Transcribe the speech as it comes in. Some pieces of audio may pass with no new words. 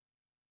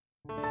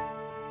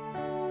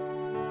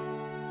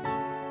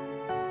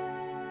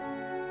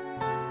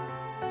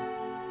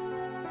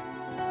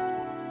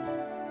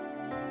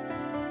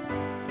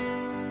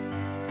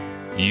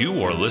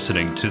You are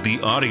listening to the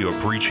audio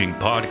preaching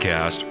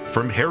podcast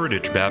from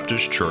Heritage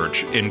Baptist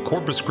Church in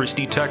Corpus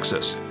Christi,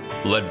 Texas,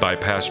 led by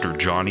Pastor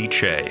Johnny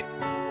Che.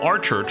 Our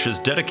church is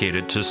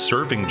dedicated to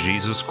serving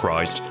Jesus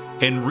Christ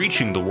and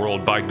reaching the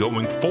world by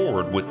going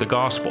forward with the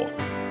gospel.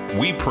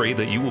 We pray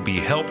that you will be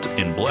helped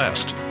and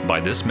blessed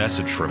by this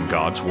message from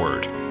God's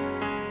Word.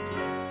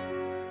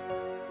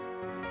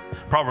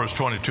 Proverbs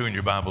 22 in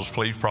your Bibles,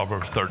 please.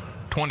 Proverbs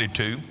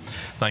 22.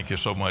 Thank you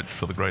so much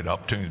for the great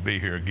opportunity to be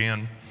here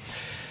again.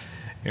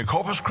 In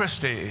Corpus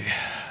Christi,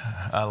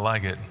 I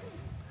like it.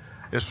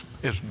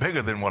 It's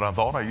bigger than what I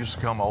thought. I used to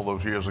come all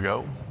those years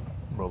ago,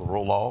 Brother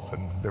Roloff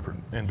and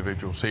different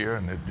individuals here,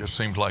 and it just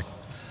seems like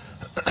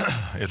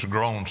it's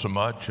grown so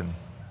much, and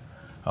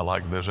I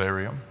like this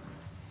area.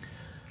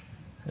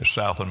 It's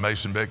south of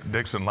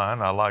Mason-Dixon line.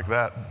 I like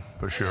that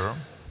for sure.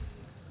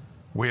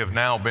 We have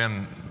now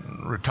been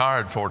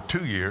retired for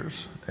 2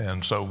 years,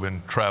 and so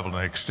been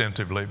traveling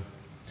extensively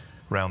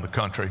around the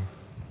country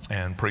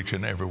and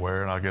preaching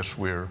everywhere. And I guess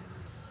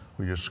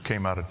we just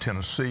came out of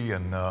Tennessee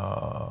and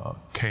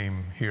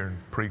came here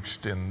and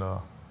preached in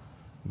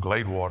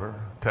Gladewater,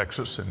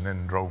 Texas, and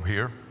then drove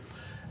here.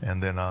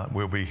 And then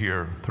we'll be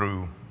here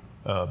through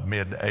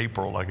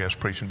mid-April, I guess,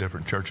 preaching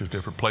different churches,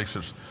 different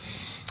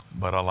places.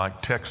 But I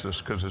like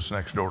Texas because it's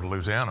next door to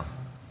Louisiana.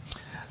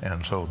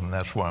 And so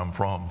that's where I'm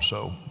from.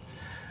 So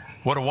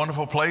what a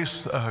wonderful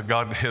place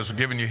God has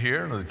given you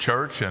here, the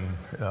church, and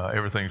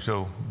everything's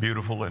so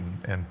beautiful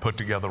and put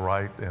together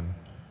right. And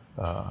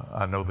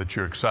I know that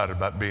you're excited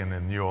about being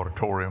in the new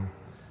auditorium.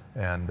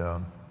 And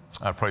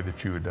I pray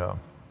that you would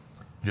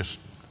just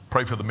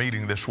pray for the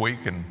meeting this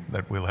week and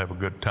that we'll have a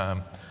good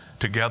time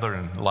together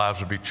and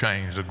lives will be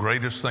changed. The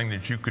greatest thing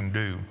that you can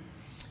do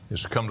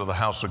is to come to the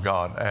house of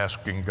God,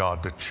 asking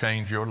God to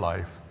change your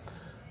life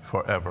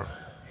forever.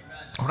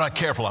 If we're not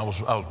careful, I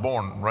was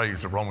born and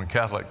raised a Roman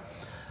Catholic,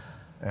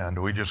 and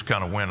we just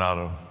kind of went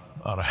out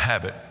of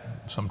habit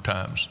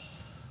sometimes.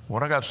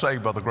 When I got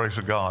saved by the grace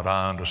of God,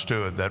 I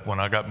understood that when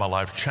I got my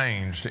life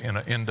changed in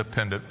an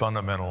independent,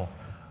 fundamental,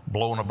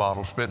 blowing a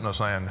bottle, spitting the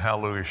sand,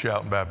 hallelujah,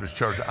 shouting Baptist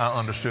church, I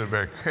understood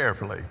very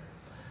carefully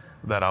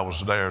that I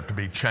was there to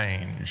be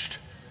changed.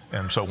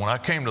 And so when I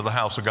came to the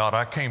house of God,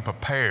 I came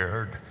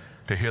prepared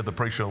to hear the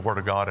preaching of the Word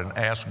of God and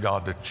ask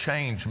God to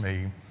change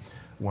me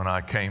when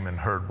I came and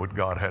heard what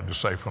God had to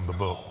say from the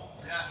book.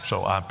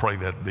 So I pray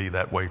that it be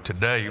that way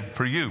today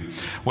for you.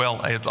 Well,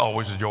 it's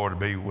always a joy to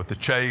be with the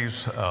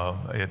Che's.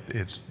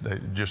 It's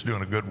just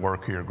doing a good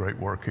work here, great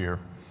work here,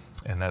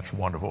 and that's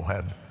wonderful.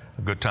 Had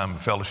a good time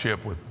of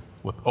fellowship with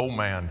old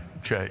man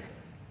Che.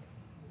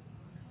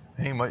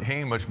 He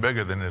ain't much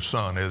bigger than his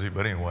son, is he?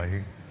 But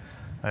anyway,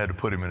 I had to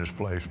put him in his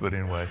place. But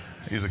anyway,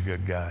 he's a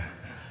good guy.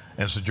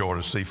 And it's a joy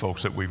to see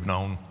folks that we've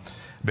known.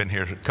 Been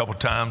here a couple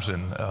times,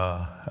 and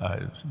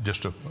I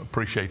just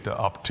appreciate the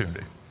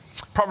opportunity.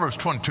 Proverbs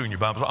 22 in your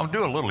Bible. I'm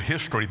doing a little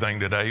history thing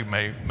today,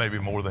 maybe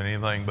more than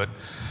anything, but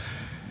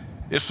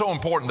it's so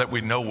important that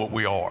we know what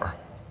we are.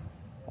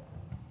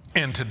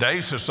 In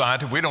today's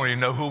society, we don't even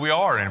know who we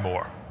are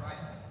anymore.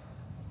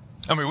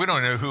 I mean, we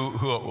don't even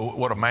know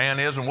what a man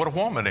is and what a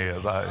woman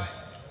is.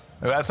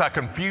 That's how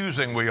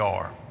confusing we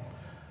are.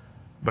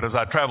 But as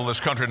I travel this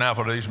country now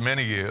for these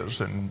many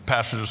years and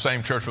pastor the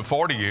same church for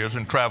 40 years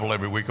and travel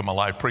every week of my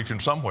life preaching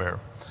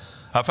somewhere,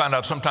 I find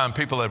out sometimes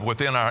people that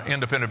within our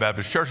independent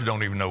Baptist church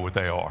don't even know what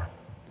they are.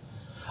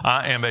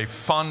 I am a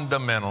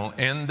fundamental,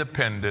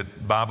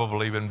 independent,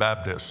 Bible-believing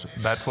Baptist.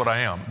 That's what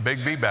I am,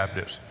 Big B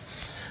Baptist.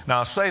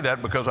 Now I say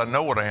that because I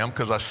know what I am,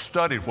 because I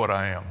studied what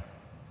I am.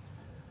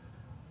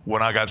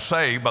 When I got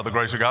saved, by the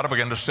grace of God, I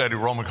began to study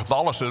Roman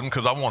Catholicism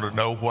because I wanted to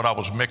know what I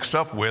was mixed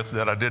up with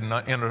that I didn't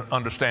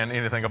understand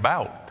anything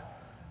about.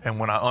 And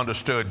when I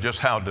understood just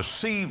how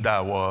deceived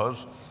I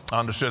was, I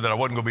understood that I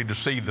wasn't going to be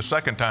deceived the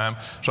second time,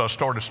 so I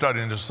started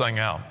studying this thing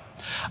out.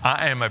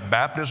 I am a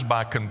Baptist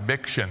by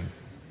conviction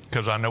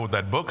because I know what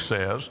that book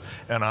says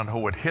and I know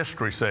what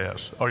history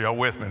says. Are y'all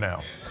with me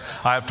now?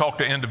 I have talked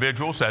to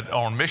individuals that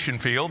are on mission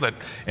field that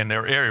in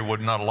their area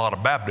was not a lot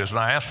of Baptists, and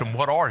I asked them,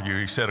 what are you?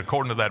 He said,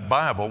 according to that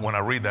Bible, when I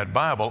read that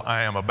Bible,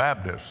 I am a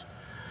Baptist.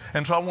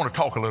 And so I want to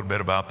talk a little bit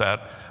about that,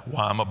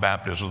 why I'm a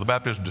Baptist, or the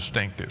Baptist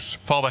distinctives.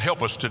 Father,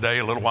 help us today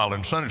a little while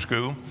in Sunday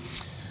school.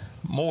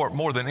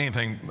 More than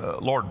anything,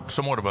 Lord,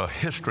 somewhat of a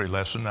history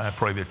lesson. I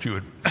pray that you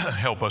would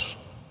help us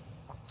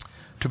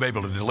to be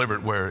able to deliver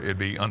it where it'd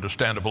be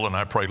understandable. And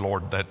I pray,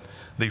 Lord, that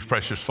these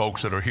precious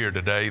folks that are here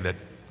today that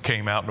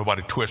came out,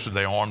 nobody twisted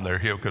their arm, they're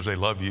here because they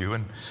love you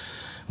and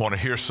want to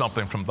hear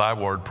something from thy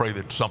word. Pray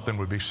that something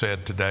would be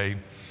said today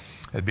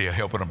that'd be a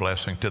help and a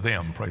blessing to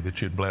them. Pray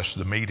that you'd bless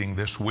the meeting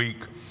this week,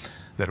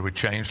 that it would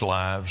change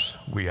lives.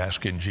 We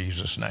ask in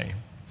Jesus' name,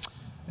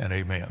 and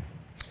amen.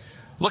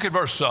 Look at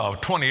verse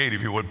 28,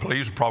 if you would,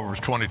 please,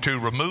 Proverbs 22.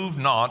 Remove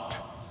not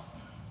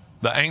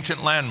the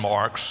ancient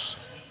landmarks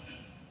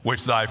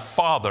which thy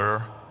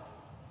father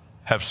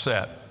have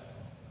set.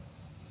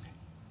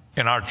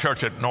 In our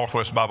church at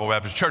Northwest Bible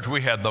Baptist Church,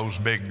 we had those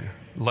big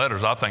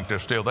letters. I think they're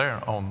still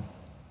there on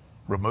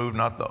remove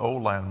not the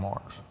old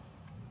landmarks.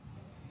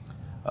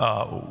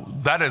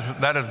 That is,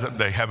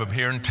 they have them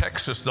here in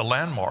Texas, the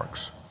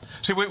landmarks.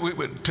 See,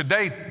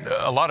 today,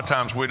 a lot of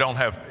times we don't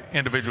have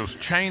individuals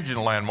changing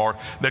the landmark.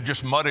 They're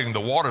just muddying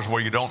the waters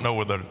where you don't know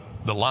where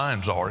the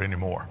lines are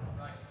anymore.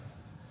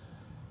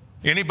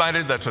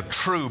 Anybody that's a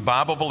true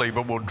Bible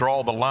believer will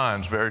draw the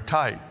lines very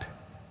tight.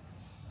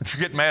 But you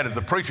get mad at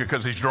the preacher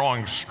because he's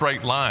drawing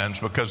straight lines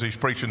because he's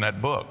preaching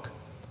that book.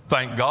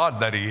 Thank God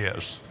that he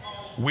is.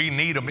 We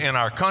need them in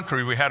our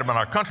country. If we had them in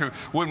our country,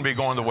 we wouldn't be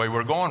going the way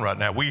we're going right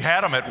now. We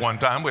had them at one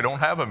time. We don't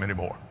have them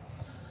anymore.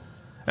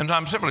 And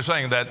I'm simply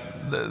saying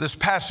that this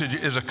passage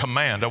is a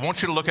command. I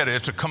want you to look at it.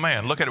 It's a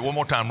command. Look at it one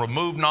more time.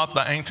 Remove not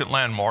the ancient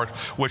landmarks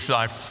which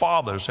thy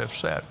fathers have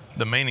set.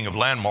 The meaning of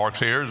landmarks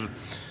here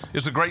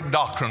is the great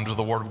doctrines of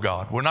the Word of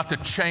God. We're not to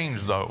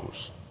change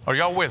those. Are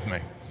y'all with me?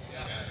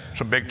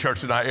 Some big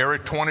churches in our area,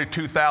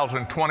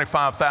 22,000,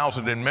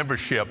 25,000 in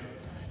membership.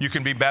 You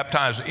can be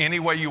baptized any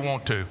way you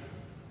want to.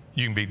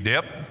 You can be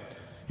dipped,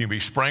 you can be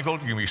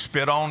sprinkled, you can be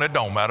spit on, it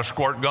don't matter.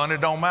 Squirt gun, it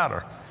don't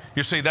matter.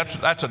 You see, that's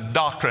a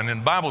doctrine,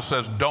 and the Bible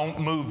says don't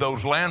move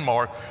those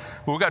landmarks.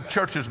 But we've got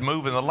churches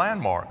moving the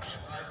landmarks.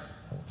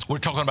 We're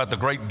talking about the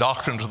great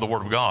doctrines of the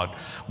Word of God.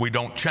 We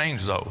don't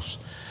change those.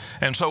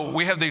 And so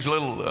we have these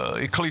little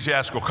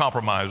ecclesiastical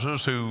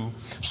compromisers who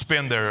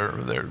spin their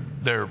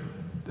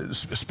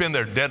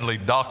deadly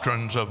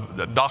doctrines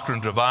of doctrine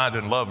divide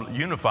and love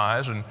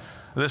unifies. And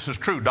this is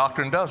true.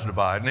 Doctrine does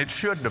divide, and it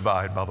should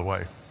divide, by the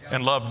way.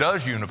 And love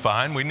does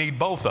unify, and we need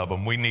both of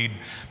them. We need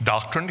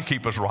doctrine to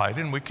keep us right,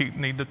 and we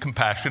need the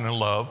compassion and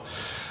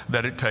love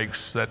that it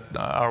takes that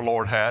our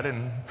Lord had,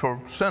 and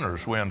for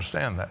sinners, we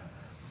understand that.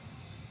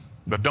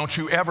 But don't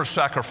you ever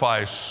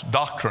sacrifice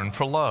doctrine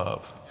for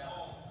love.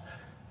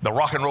 The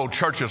rock and roll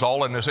churches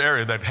all in this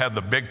area that have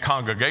the big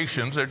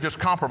congregations, they're just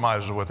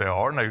compromises what they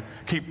are, and they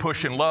keep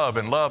pushing love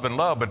and love and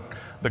love, but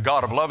the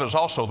God of love is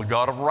also the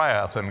God of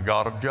wrath and the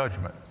God of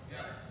judgment.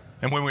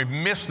 And when we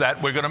miss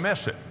that, we're going to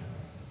miss it.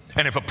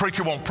 And if a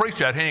preacher won't preach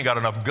that, he ain't got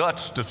enough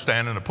guts to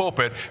stand in the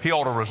pulpit. He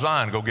ought to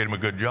resign and go get him a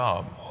good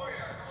job.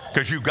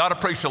 Because you've got to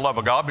preach the love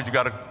of God, but you've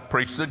got to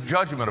preach the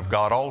judgment of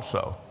God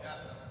also.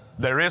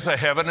 There is a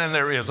heaven and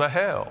there is a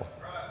hell.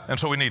 And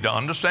so we need to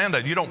understand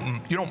that. You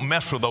don't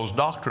mess with those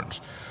doctrines.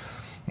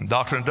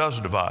 Doctrine does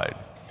divide.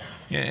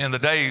 And the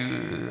day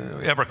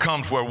ever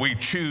comes where we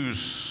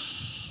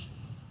choose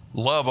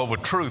love over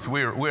truth,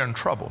 we're in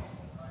trouble.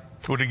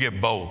 We're to get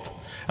both.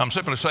 I'm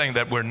simply saying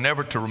that we're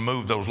never to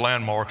remove those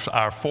landmarks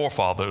our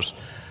forefathers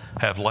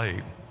have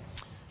laid.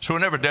 So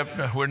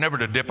we're never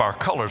to dip our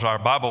colors. Our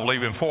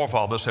Bible-believing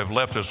forefathers have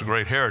left us a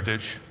great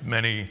heritage.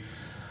 Many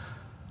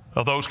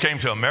of those came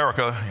to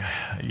America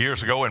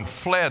years ago and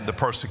fled the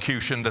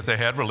persecution that they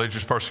had,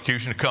 religious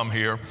persecution, to come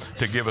here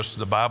to give us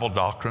the Bible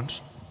doctrines.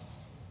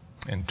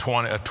 In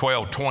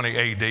 1220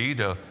 AD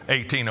to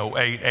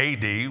 1808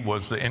 AD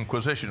was the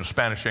Inquisition, the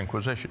Spanish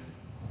Inquisition.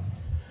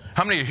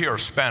 How many of you here are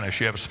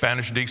Spanish? You have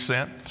Spanish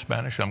descent?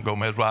 Spanish? I'm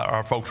Gomez.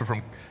 Our folks are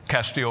from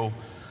Castile,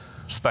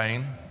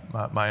 Spain,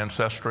 my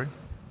ancestry.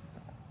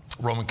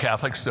 Roman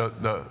Catholics,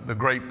 the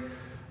great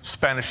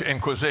Spanish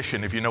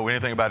Inquisition. If you know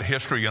anything about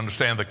history, you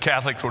understand the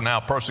Catholics were now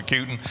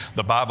persecuting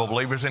the Bible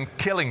believers and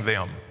killing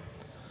them.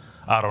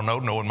 I don't know,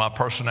 knowing my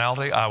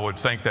personality, I would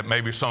think that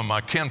maybe some of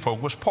my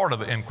kinfolk was part of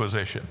the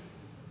Inquisition.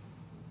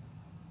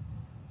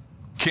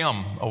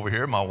 Kim over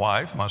here, my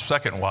wife, my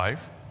second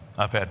wife.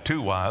 I've had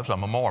two wives.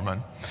 I'm a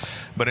Mormon.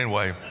 But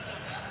anyway,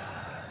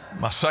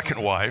 my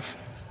second wife,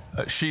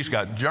 she's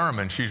got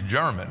German. She's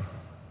German.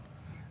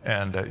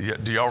 And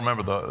do y'all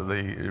remember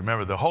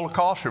the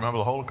Holocaust? Remember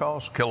the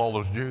Holocaust? Kill all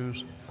those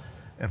Jews?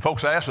 And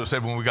folks asked us,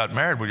 said, when we got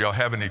married, would y'all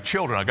have any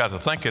children? I got to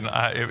thinking,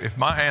 if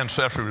my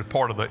ancestry was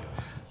part of the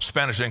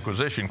Spanish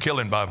Inquisition,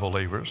 killing Bible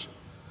believers,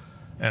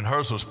 and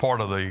hers was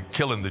part of the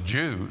killing the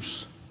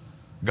Jews,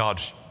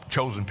 God's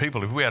chosen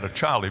people, if we had a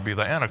child, he'd be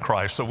the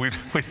Antichrist, so we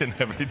didn't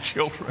have any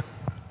children.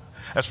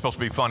 That's supposed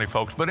to be funny,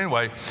 folks. But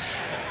anyway,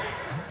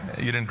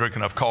 you didn't drink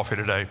enough coffee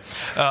today.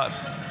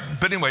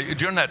 But anyway,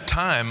 during that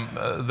time,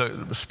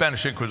 the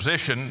Spanish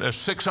Inquisition,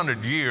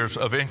 600 years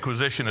of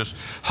Inquisition has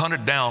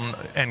hunted down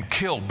and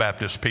killed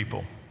Baptist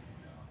people.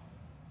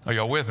 Are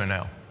y'all with me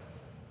now?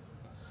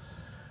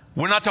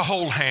 We're not to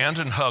hold hands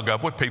and hug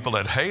up with people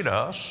that hate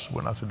us.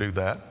 We're not to do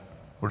that.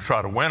 We're to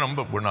try to win them,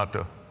 but we're not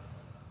to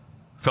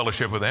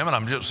fellowship with them. And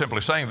I'm just simply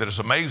saying that it's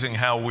amazing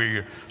how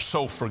we're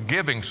so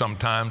forgiving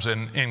sometimes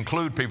and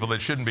include people that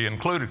shouldn't be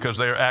included because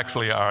they're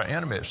actually our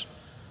enemies.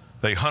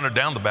 They hunted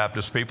down the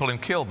Baptist people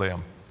and killed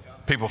them.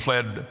 People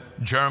fled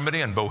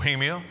Germany and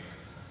Bohemia,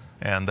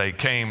 and they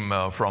came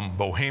from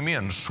Bohemia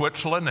and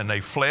Switzerland, and they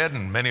fled,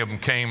 and many of them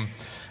came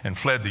and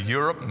fled to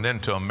Europe and then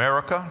to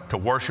America to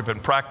worship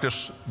and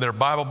practice their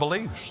Bible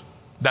beliefs.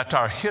 That's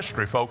our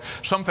history, folks.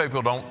 Some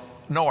people don't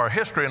know our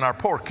history, and our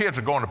poor kids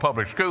are going to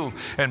public schools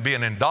and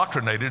being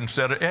indoctrinated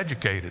instead of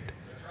educated.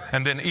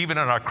 And then even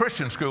in our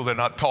Christian school, they're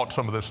not taught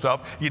some of this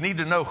stuff. You need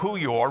to know who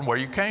you are and where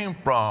you came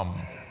from.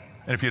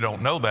 And if you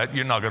don't know that,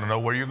 you're not going to know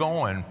where you're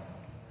going.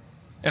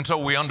 And so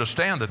we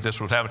understand that this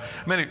was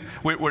happening.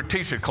 We're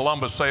teaching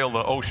Columbus sailed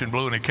the ocean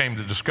blue and he came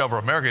to discover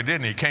America,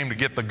 didn't he? He came to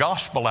get the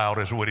gospel out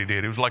is what he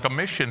did. He was like a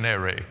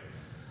missionary.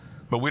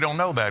 But we don't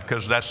know that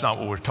because that's not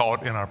what we're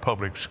taught in our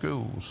public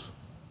schools.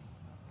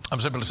 I'm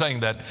simply saying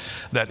that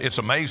it's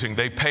amazing.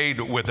 They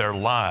paid with their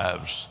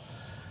lives.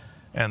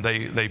 And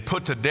they were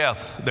put to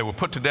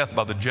death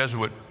by the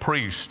Jesuit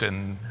priest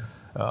and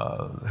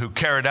who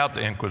carried out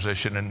the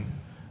Inquisition. And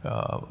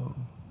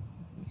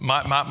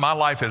my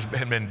life has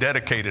been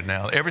dedicated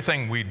now.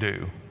 Everything we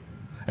do,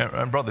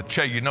 and Brother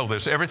Che, you know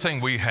this,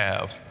 everything we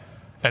have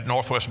at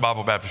Northwest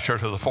Bible Baptist Church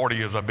for the 40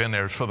 years I've been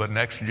there is for the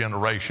next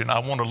generation. I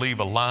want to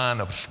leave a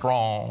line of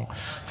strong,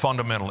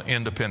 fundamental,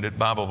 independent,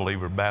 Bible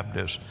believer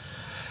Baptists.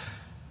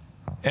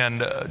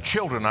 And our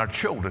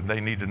children,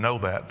 they need to know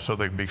that so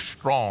they can be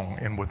strong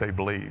in what they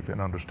believe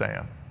and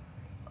understand.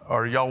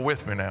 Are y'all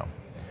with me now?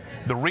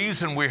 The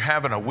reason we're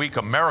having a weak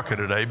America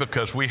today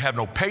because we have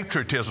no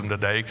patriotism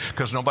today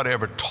because nobody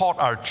ever taught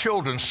our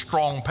children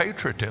strong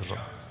patriotism.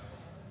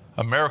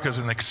 America's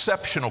an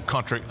exceptional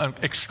country,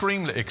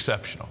 extremely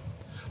exceptional.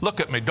 Look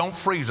at me. Don't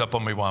freeze up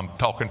on me while I'm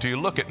talking to you.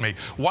 Look at me.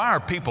 Why are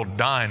people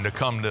dying to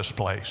come to this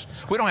place?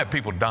 We don't have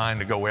people dying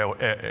to go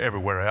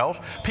everywhere else.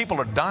 People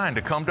are dying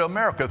to come to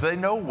America. They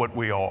know what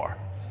we are.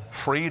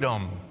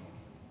 Freedom.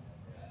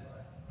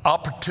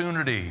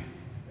 Opportunity.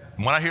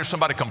 When I hear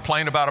somebody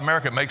complain about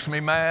America, it makes me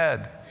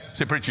mad.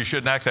 See, preacher, you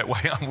shouldn't act that way.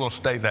 I'm going to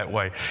stay that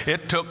way.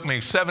 It took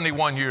me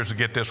 71 years to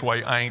get this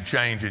way. I ain't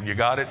changing. You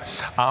got it?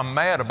 I'm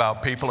mad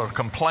about people who are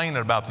complaining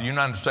about the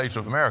United States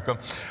of America,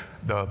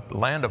 the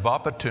land of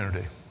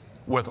opportunity.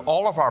 With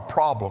all of our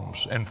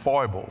problems and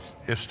foibles,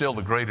 it's still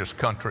the greatest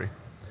country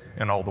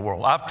in all the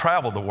world. I've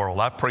traveled the world.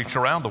 I've preached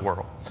around the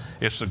world.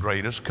 It's the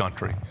greatest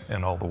country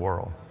in all the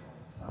world.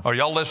 Are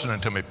y'all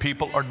listening to me?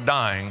 People are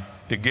dying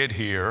to get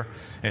here.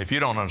 And if you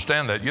don't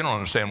understand that, you don't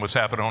understand what's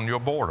happening on your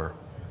border.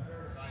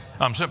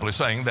 I'm simply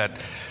saying that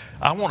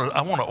I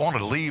want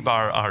to leave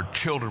our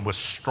children with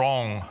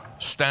strong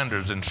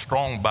standards and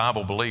strong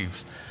Bible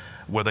beliefs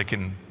where they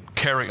can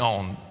carry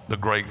on the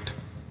great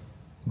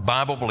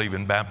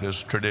Bible-believing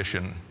Baptist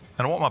tradition.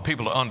 And I want my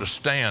people to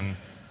understand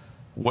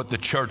what the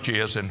church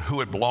is and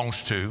who it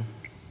belongs to.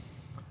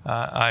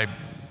 I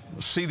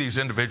see these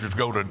individuals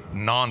go to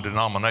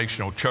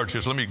non-denominational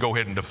churches. Let me go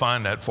ahead and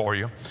define that for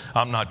you.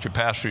 I'm not your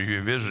pastor. If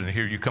you're visiting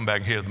here, you come back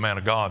and hear the man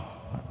of God.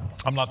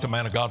 I'm not the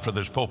man of God for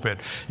this pulpit.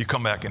 You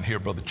come back and hear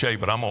Brother Che,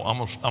 but I'm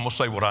gonna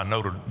say what I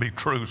know to be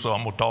true, so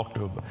I'm gonna talk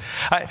to him.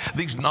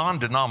 These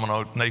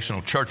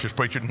non-denominational churches,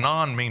 preacher,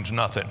 non means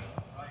nothing.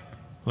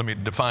 Let me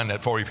define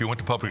that for you. If you went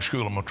to public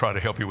school, I'm gonna try to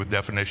help you with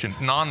definition.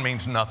 Non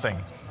means nothing.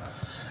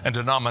 And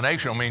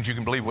denominational means you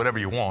can believe whatever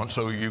you want,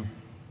 so you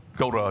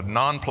go to a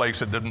non-place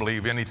that doesn't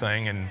believe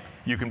anything and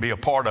you can be a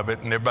part of it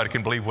and everybody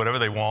can believe whatever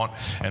they want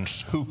and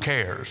who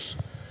cares?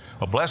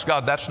 Well, bless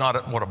God, that's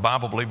not what a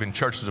Bible-believing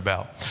church is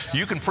about.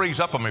 You can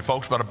freeze up on me,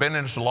 folks, but I've been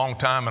in this a long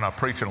time and I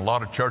preach in a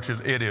lot of churches.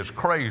 It is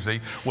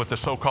crazy what the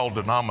so-called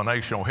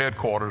denominational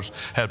headquarters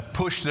have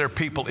pushed their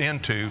people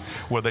into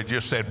where they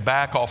just said,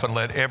 back off and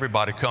let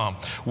everybody come.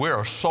 We're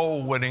a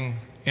soul-winning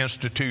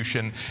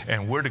institution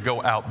and we're to go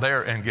out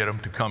there and get them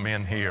to come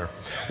in here.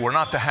 We're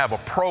not to have a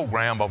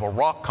program of a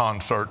rock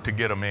concert to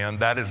get them in.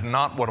 That is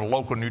not what a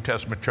local New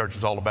Testament church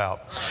is all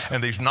about.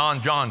 And these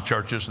non-John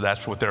churches,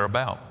 that's what they're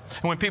about.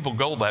 And when people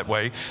go that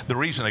way, the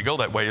reason they go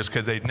that way is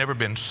because they've never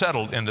been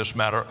settled in this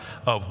matter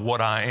of what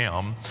I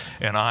am.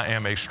 And I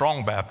am a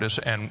strong Baptist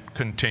and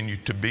continue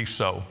to be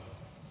so.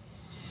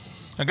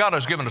 And God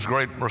has given us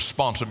great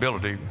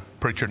responsibility,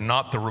 preacher,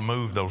 not to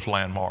remove those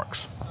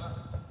landmarks.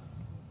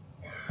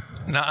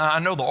 Now, I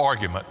know the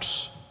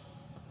arguments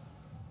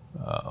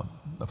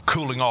of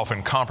cooling off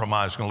and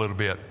compromising a little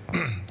bit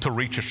to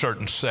reach a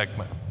certain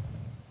segment.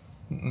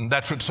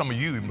 That's what some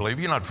of you believe.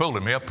 You're not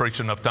fooling me. I've preached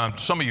enough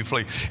times. Some of you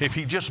believe if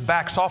he just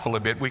backs off a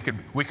little bit, we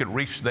could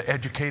reach the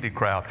educated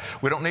crowd.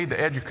 We don't need the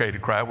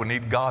educated crowd. We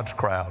need God's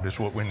crowd is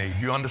what we need.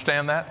 You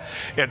understand that?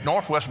 At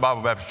Northwest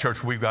Bible Baptist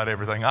Church, we've got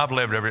everything. I've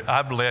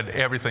led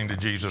everything to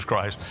Jesus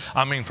Christ.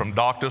 I mean, from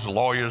doctors,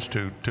 lawyers,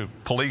 to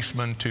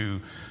policemen,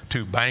 to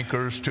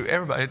bankers, to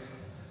everybody.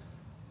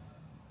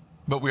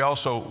 But we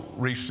also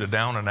reach the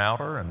down and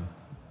outer and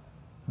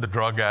the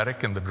drug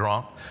addict and the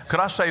drunk. Could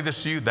I say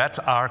this to you? That's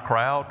our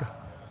crowd.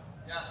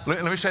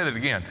 Let me say that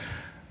again.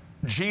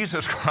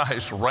 Jesus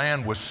Christ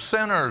ran with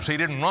sinners. He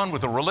didn't run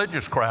with the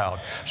religious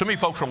crowd. So many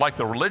folks are like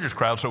the religious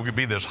crowd, so it could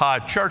be this high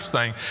church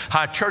thing.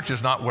 High church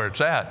is not where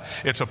it's at.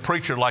 It's a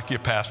preacher like your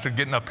pastor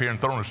getting up here and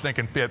throwing a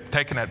stinking fit,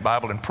 taking that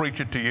Bible and preach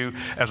it to you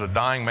as a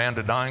dying man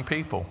to dying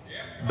people.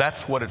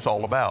 That's what it's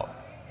all about.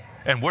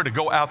 And we're to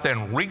go out there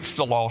and reach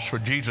the lost for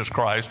Jesus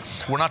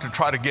Christ. We're not to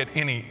try to get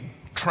any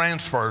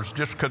transfers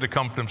just because they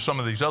come from some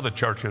of these other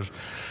churches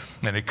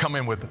and they come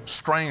in with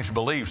strange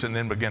beliefs and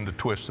then begin to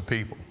twist the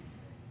people.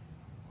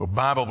 We're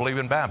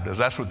Bible-believing Baptists.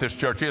 That's what this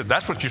church is.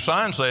 That's what your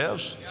sign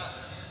says.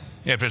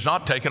 If it's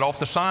not, take it off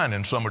the sign,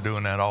 and some are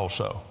doing that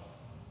also.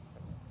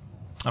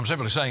 I'm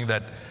simply saying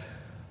that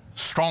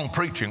strong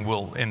preaching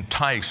will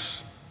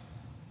entice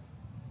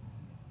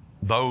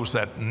those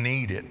that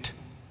need it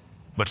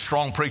But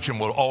strong preaching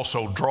will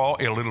also draw.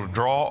 It'll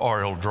draw or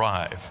it'll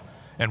drive.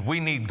 And we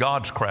need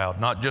God's crowd,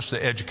 not just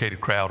the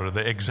educated crowd or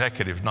the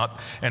executives.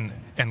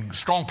 And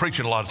strong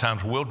preaching a lot of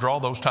times will draw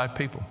those type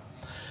people.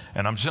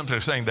 And I'm simply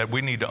saying that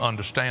we need to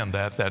understand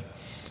that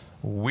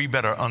we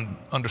better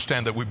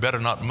understand that we better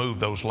not move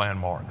those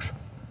landmarks.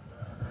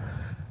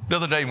 The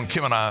other day when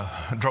Kim and I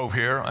drove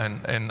here,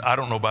 and I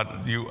don't know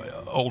about you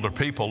older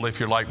people, if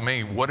you're like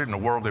me, what in the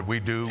world did we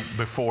do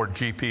before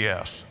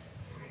GPS?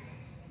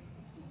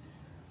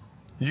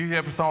 You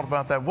ever thought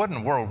about that? What in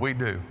the world we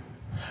do?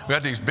 We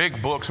got these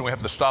big books and we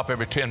have to stop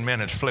every 10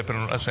 minutes flipping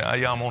and say,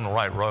 yeah, I'm on the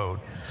right road.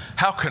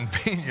 How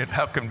convenient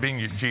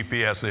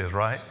GPS is,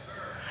 right?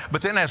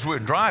 But then as we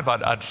would drive,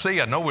 I'd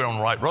see, I know we're on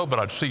the right road, but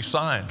I'd see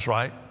signs,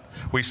 right?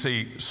 We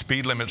see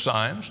speed limit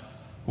signs.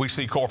 We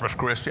see Corpus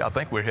Christi. I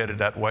think we're headed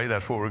that way.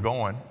 That's where we're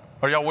going.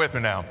 Are y'all with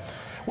me now?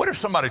 What if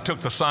somebody took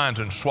the signs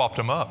and swapped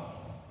them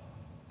up?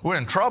 We're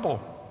in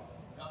trouble.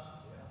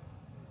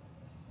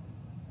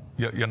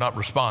 You're not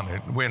responding.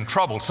 We're in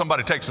trouble.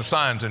 Somebody takes the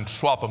signs and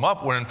swap them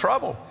up. We're in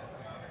trouble.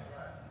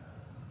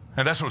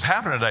 And that's what's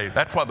happening today.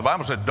 That's why the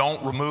Bible said,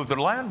 don't remove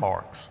the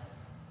landmarks.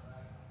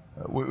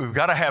 We've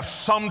got to have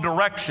some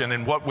direction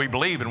in what we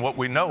believe and what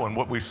we know and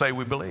what we say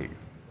we believe.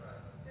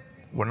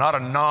 We're not a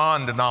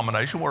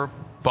non-denomination. We're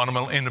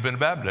fundamental independent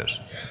Baptists.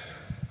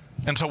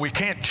 And so we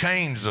can't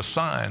change the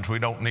signs. We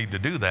don't need to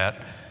do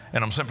that.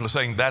 And I'm simply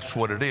saying that's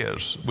what it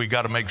is. We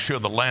got to make sure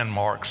the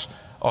landmarks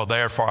are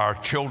there for our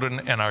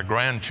children and our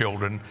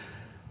grandchildren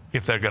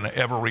if they're going to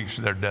ever reach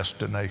their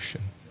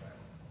destination.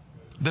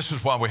 This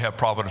is why we have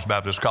Providence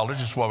Baptist College.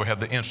 This is why we have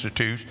the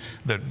Institute,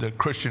 the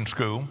Christian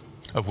school,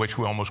 of which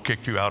we almost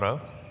kicked you out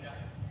of.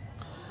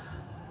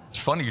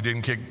 It's funny you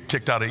didn't get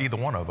kicked out of either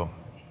one of them.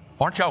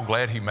 Aren't y'all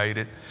glad he made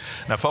it?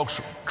 Now,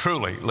 folks,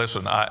 truly,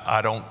 listen,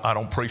 I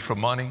don't preach for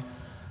money,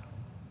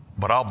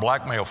 but I'll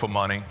blackmail for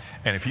money.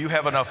 And if you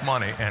have enough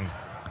money and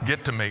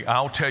get to me,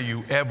 I'll tell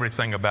you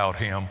everything about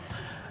him.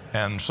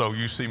 And so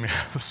you see me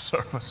at the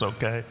service,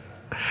 okay?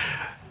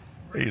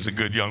 He's a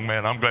good young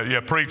man. I'm glad.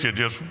 Yeah, preach it.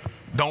 Just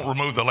don't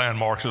remove the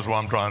landmarks is what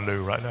I'm trying to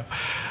do right now.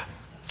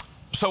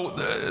 So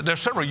there's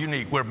several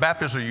where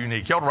Baptists are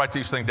unique. Y'all write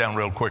these things down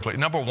real quickly.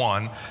 Number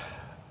one,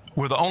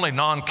 we're the only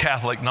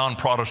non-Catholic,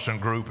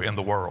 non-Protestant group in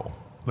the world.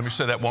 Let me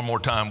say that one more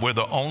time. We're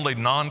the only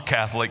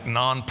non-Catholic,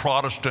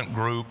 non-Protestant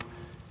group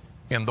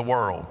in the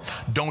world.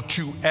 Don't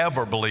you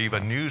ever believe a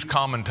news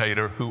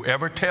commentator who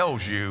ever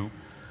tells you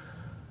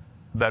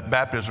that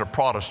Baptists are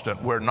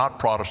Protestant. We're not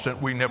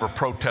Protestant. We never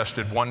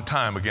protested one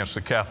time against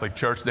the Catholic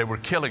Church. They were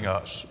killing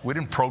us. We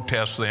didn't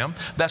protest them.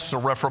 That's the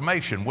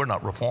Reformation. We're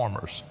not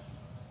reformers.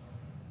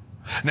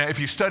 Now, if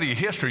you study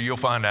history, you'll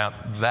find out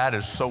that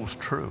is so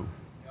true.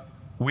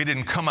 We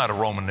didn't come out of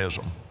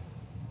Romanism.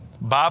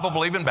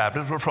 Bible-believing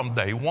Baptists were from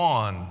day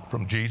one.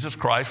 From Jesus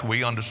Christ,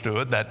 we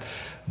understood that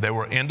there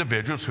were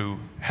individuals who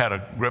had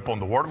a grip on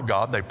the Word of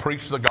God. They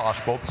preached the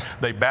gospel.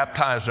 They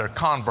baptized their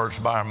converts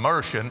by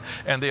immersion,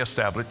 and they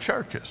established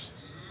churches.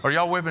 Are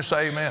y'all with me?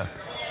 Say amen.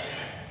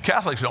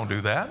 Catholics don't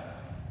do that.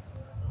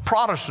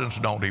 Protestants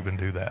don't even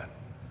do that.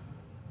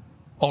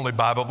 Only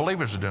Bible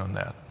believers are doing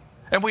that.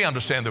 And we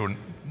understand they were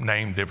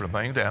named different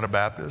things,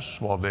 Anabaptists,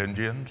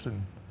 Waldensians,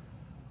 and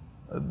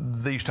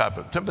these type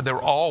of, but they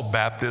were all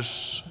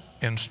Baptists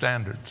in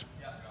standards.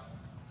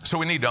 So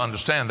we need to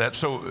understand that.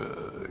 So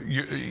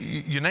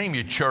you name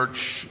your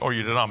church or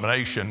your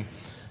denomination,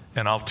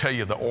 and I'll tell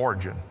you the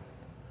origin.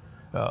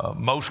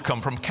 Most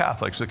come from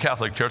Catholics. The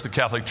Catholic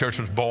Church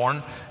was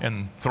born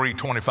in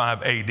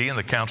 325 AD in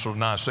the Council of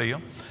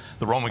Nicaea.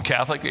 The Roman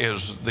Catholic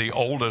is the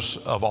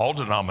oldest of all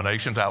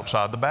denominations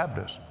outside the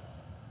Baptists.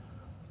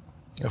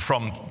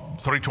 From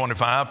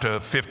 325 to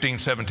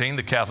 1517,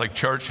 the Catholic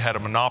Church had a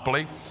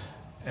monopoly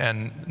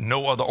and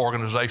no other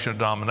organization or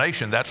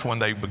denomination. That's when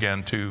they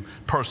began to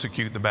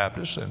persecute the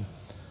Baptists. And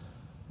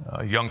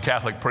a young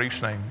Catholic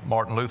priest named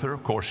Martin Luther,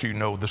 of course you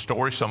know the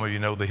story, some of you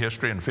know the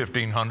history, in the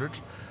 1500s.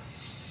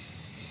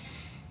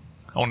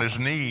 On his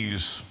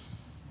knees,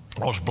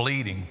 was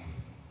bleeding,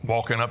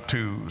 walking up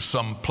to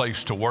some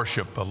place to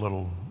worship a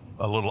little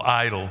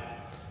idol.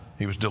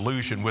 He was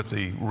delusioned with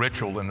the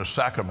ritual and the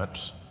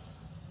sacraments.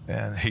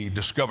 And he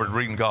discovered,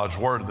 reading God's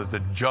word, that the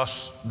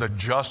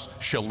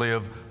just shall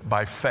live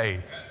by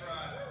faith.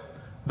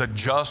 The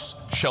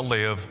just shall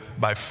live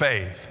by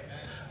faith.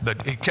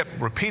 He kept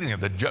repeating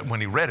it,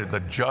 when he read it, the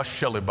just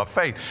shall live by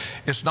faith.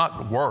 It's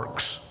not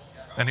works.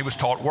 And he was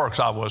taught works.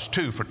 I was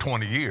too for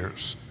 20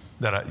 years.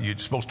 You're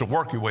supposed to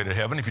work your way to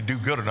heaven. If you do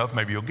good enough,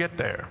 maybe you'll get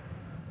there.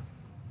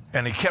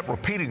 And he kept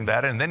repeating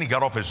that, and then he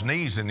got off his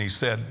knees and he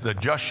said, the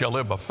just shall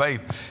live by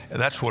faith. And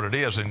that's what it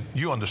is. And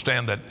you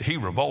understand that he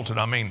revolted.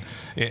 I mean,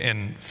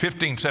 in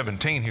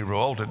 1517, he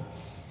revolted,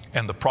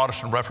 and the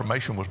Protestant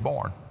Reformation was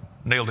born.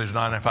 Nailed his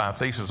 95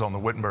 Theses on the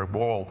Wittenberg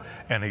wall,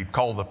 and he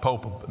called the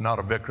Pope not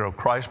a vicar of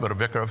Christ, but a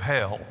vicar of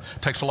hell.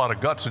 It takes a lot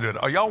of guts to do it.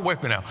 Are y'all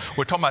with me now?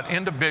 We're talking about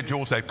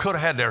individuals that could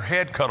have had their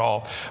head cut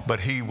off, but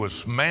he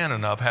was man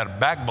enough, had a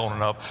backbone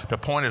enough to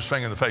point his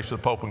finger in the face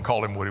of the Pope and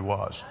call him what he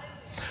was.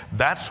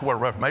 That's where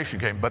Reformation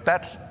came, but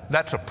that's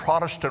a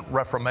Protestant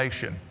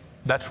Reformation.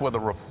 That's where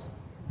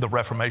the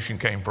Reformation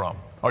came from.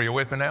 Are you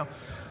with me now?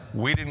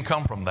 We didn't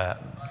come from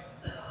that.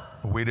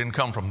 We didn't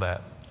come from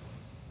that.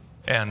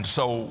 And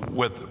so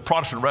with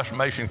Protestant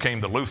Reformation came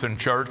the Lutheran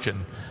Church,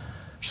 and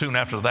soon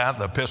after that,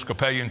 the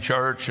Episcopalian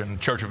Church and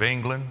Church of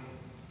England.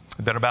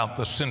 Then about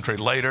a century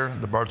later,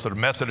 the birth of the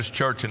Methodist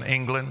Church in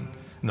England.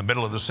 In the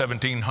middle of the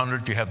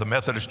 1700s, you have the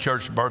Methodist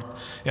Church birthed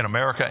in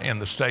America in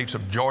the states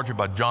of Georgia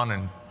by John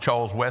and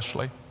Charles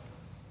Wesley.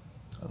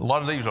 A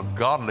lot of these are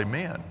godly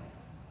men,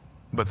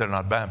 but they're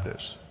not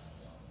Baptists.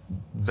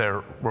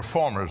 They're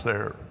reformers.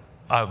 They're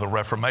out of the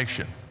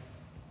Reformation.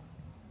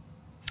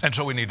 And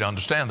so we need to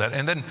understand that.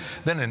 And then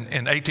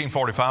in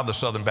 1845, the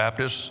Southern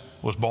Baptist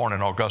was born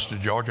in Augusta,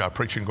 Georgia. I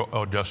preach in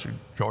Augusta,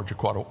 Georgia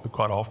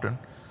quite often,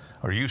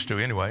 or used to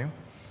anyway.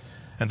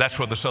 And that's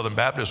where the Southern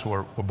Baptists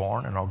were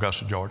born, in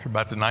Augusta, Georgia.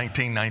 About the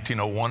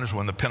 1901 is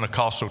when the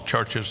Pentecostal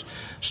churches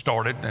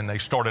started, and they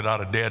started out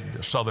of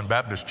dead Southern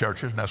Baptist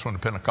churches, and that's when the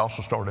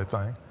Pentecostals started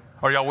their thing.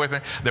 Are y'all with me?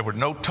 There were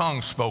no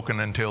tongues spoken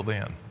until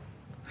then,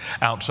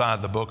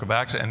 outside the book of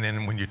Acts. And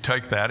then when you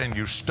take that and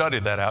you study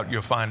that out,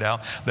 you'll find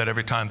out that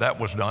every time that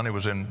was done, it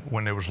was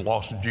when there was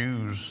lost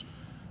Jews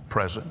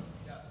present.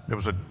 There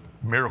was a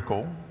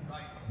miracle,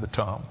 the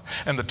tongue.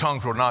 And the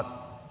tongues were not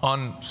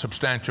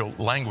unsubstantial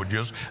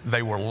languages.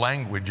 They were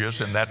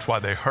languages, and that's why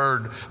they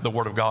heard the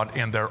Word of God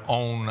in their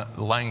own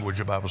language,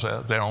 the Bible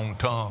says, their own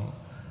tongue.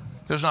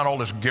 There's not all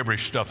this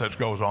gibberish stuff that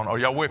goes on. Are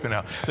y'all with me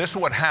now? This is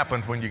what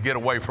happens when you get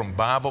away from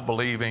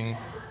Bible-believing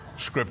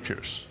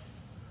scriptures.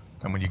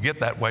 And when you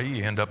get that way,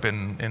 you end up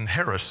in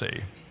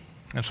heresy.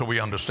 And so we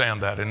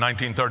understand that. In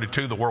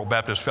 1932, the World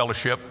Baptist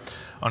Fellowship,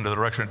 under the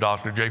direction of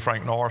Dr. J.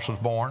 Frank Norris, was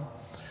born.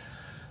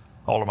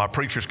 All of my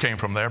preachers came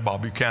from there.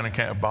 Bob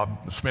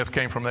Smith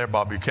came from there.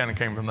 Bob Buchanan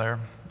came from there.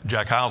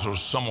 Jack Hyles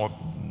was somewhat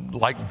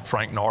like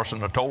Frank Norris,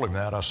 and I told him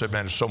that. I said,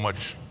 man, there's so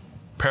much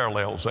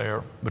parallels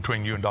there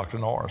between you and Dr.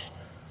 Norris.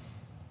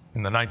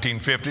 In the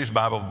 1950s,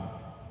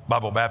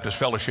 Bible Baptist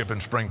Fellowship in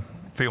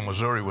Springfield,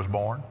 Missouri was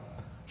born.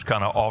 It's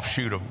kind of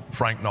offshoot of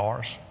Frank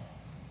Norris.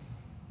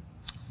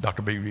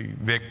 Dr. B.B.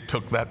 Vick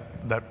took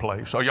that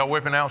place. Are y'all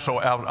with me now? So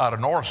out of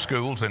Norris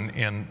schools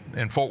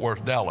in Fort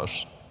Worth,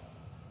 Dallas,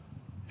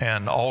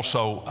 and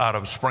also out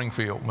of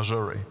Springfield,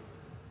 Missouri,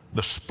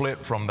 the split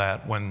from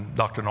that when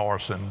Dr.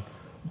 Norris and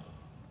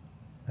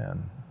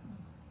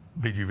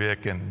B.G.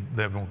 Vick and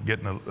they've been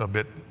getting a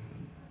bit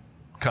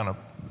kind of,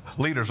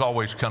 leaders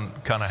always kind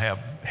of have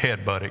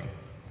head-butting.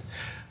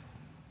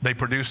 They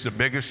produced the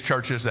biggest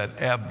churches that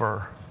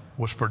ever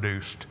was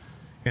produced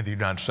in the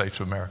United States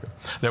of America.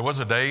 There was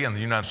a day in the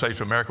United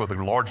States of America where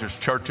the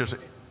largest churches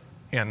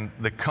in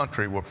the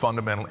country were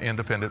fundamental,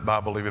 independent,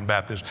 Bible-believing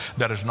Baptists.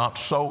 That is not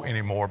so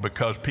anymore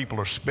because people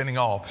are spinning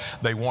off.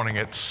 They're wanting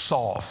it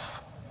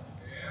soft.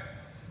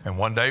 And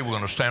one day we're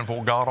going to stand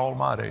before God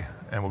Almighty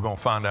and we're going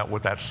to find out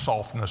what that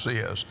softness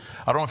is.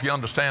 I don't know if you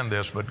understand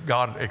this, but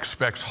God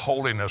expects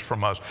holiness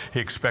from us.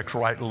 He expects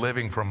right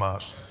living from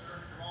us.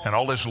 And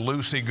all this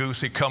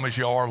loosey-goosey, come as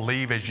you are,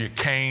 leave as you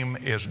came,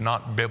 is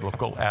not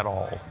biblical at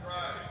all.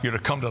 You're to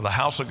come to the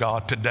house of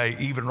God today,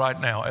 even right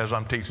now, as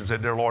I'm teaching. Say,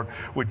 dear Lord,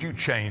 would you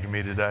change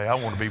me today? I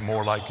want to be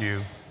more like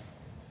you.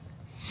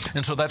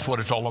 And so that's what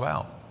it's all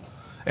about.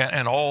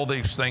 And all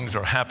these things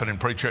are happening,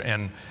 preacher.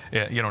 And,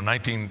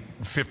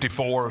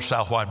 1954,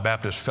 Southwide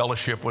Baptist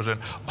Fellowship was in.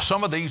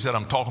 Some of these that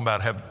I'm talking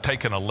about have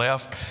taken a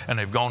left, and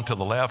they've gone to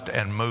the left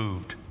and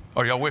moved.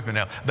 Are y'all with me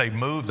now? They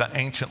moved the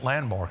ancient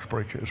landmarks,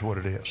 preacher, is what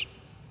it is.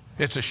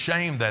 It's a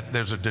shame that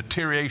there's a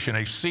deterioration,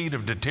 a seed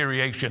of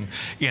deterioration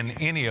in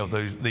any of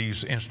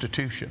these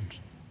institutions.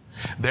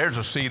 There's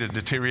a seed of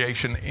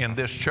deterioration in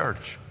this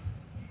church,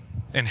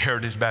 in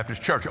Heritage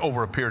Baptist Church,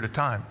 over a period of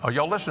time. Are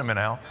y'all listening to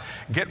me now?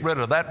 Get rid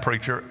of that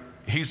preacher.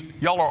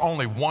 Y'all are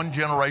only one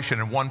generation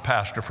and one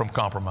pastor from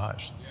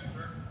compromise. Yes,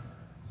 sir.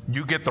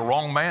 You get the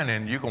wrong man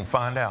in, you're going to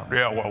find out.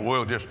 Yeah,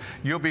 well,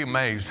 you'll be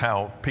amazed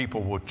how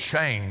people will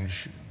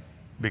change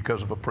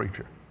because of a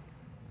preacher.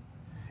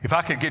 If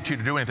I could get you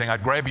to do anything,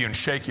 I'd grab you and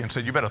shake you and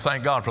say, you better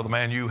thank God for the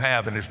man you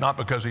have. And it's not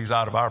because he's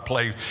out of our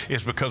place.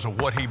 It's because of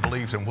what he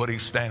believes and what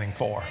he's standing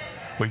for.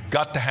 We've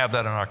got to have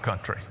that in our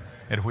country.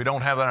 And if we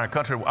don't have that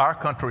in our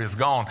country is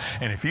gone.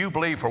 And if you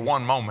believe for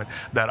one moment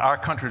that our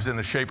country is in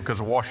the shape because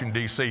of Washington,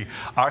 D.C.,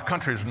 our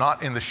country is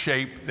not in the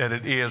shape that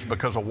it is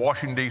because of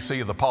Washington, D.C.,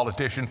 or the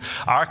politicians.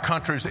 Our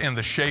country is in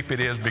the shape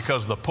it is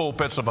because of the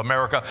pulpits of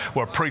America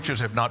where preachers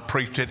have not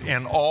preached it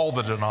in all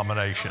the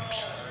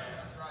denominations.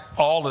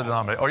 All the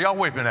denominations. Are y'all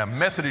with me now?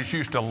 Methodists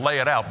used to lay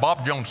it out.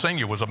 Bob Jones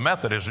Sr. was a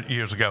Methodist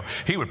years ago.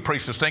 He would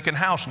preach the stinking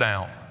house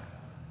down.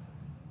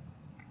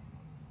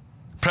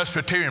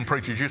 Presbyterian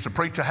preachers used to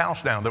preach the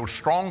house down. They were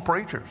strong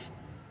preachers.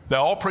 They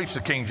all preached the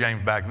King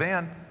James back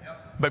then.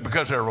 But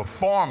because they're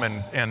Reform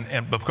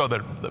and because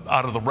they're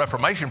out of the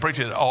Reformation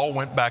preaching, it all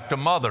went back to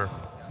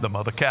the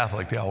Mother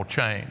Catholic. They all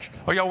changed.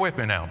 Are y'all with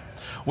me now?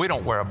 We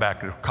don't wear a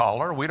back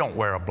collar. We don't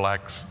wear a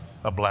black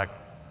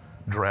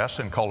dress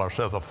and call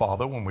ourselves a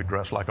father when we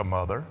dress like a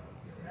mother.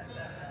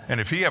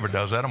 And if he ever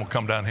does that, I'm going to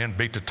come down here and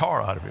beat the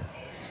tar out of him.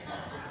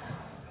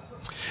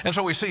 And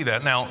so we see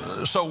that.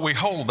 Now, so we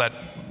hold that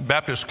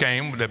Baptists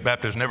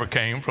never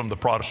came from the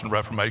Protestant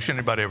Reformation.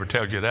 Anybody ever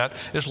tells you that,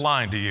 it's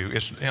lying to you.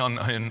 It's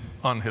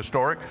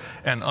unhistoric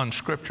and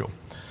unscriptural.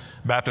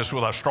 Baptists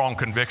with a strong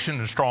conviction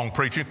and strong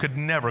preaching could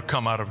never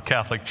come out of a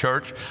Catholic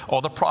Church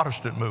or the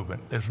Protestant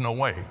movement. There's no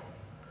way.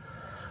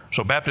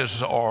 So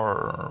Baptists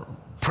are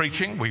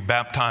preaching. We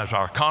baptize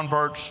our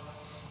converts.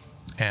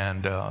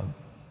 And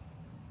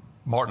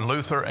Martin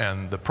Luther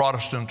and the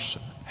Protestants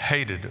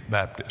hated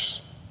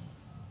Baptists.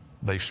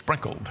 They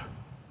sprinkled,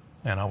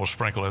 and I was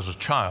sprinkled as a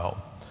child.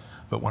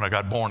 But when I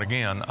got born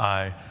again,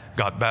 I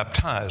got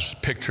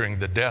baptized, picturing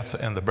the death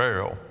and the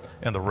burial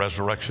and the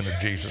resurrection of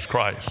Jesus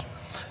Christ.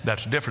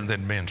 That's different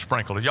than being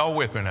sprinkled. Are y'all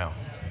with me now?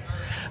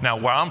 Now,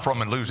 where I'm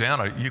from in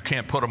Louisiana, you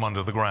can't put them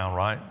under the ground,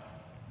 right?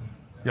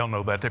 Y'all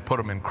know that. They put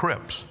them in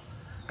crypts.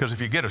 Because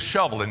if you get a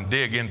shovel and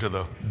dig into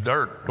the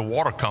dirt, the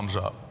water comes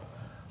up.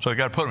 So you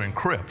got to put them in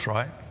crypts,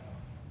 right?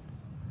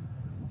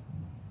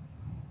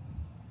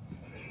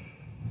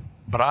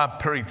 But I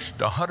preached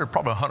more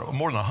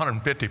than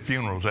 150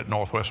 funerals at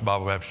Northwest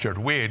Bible Baptist Church.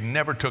 We had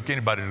never took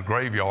anybody to the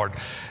graveyard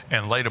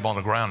and laid them on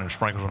the ground and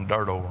sprinkled some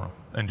dirt over them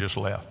and just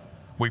left.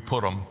 We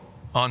put them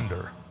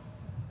under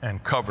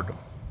and covered them.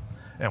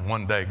 And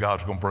one day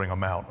God's going to bring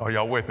them out. Are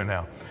y'all with me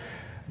now?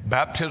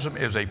 Baptism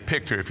is a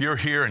picture. If you're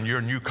here and you're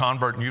a new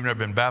convert and you've never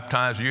been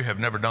baptized, you have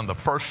never done the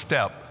first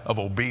step of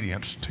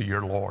obedience to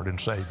your Lord and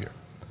Savior.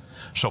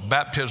 So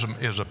baptism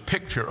is a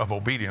picture of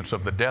obedience,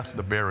 of the death,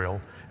 the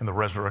burial, and the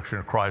resurrection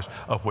of Christ,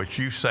 of which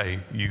you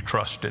say you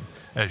trusted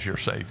as your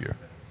Savior.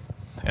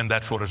 And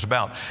that's what it's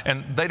about.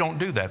 And they don't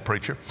do that,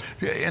 preacher.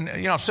 And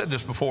I've said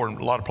this before in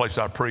a lot of places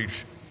I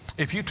preach.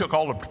 If you took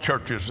all of the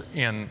churches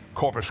in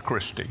Corpus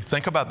Christi,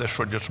 think about this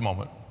for just a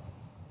moment,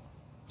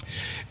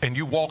 and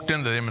you walked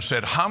into them and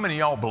said, how many of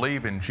y'all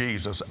believe in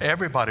Jesus?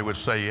 Everybody would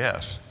say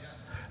yes.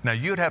 Now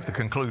you'd have to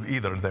conclude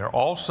either they're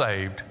all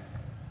saved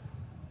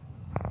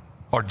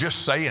or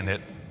just saying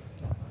it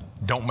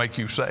don't make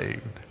you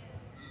saved.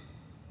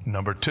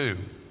 Number two,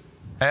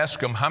 ask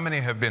them how many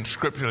have been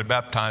scripturally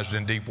baptized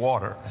in deep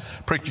water.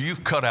 Preacher,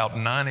 you've cut out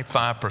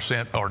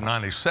 95% or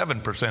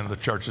 97% of the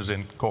churches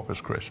in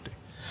Corpus Christi.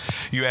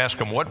 You ask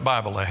them what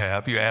Bible they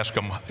have. You ask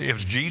them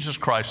if Jesus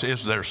Christ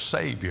is their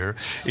Savior.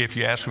 If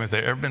you ask them if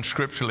they've ever been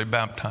scripturally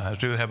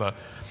baptized, do they have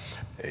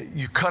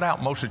you cut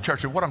out most of the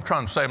churches. What I'm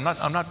trying to say, I'm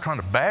not trying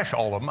to bash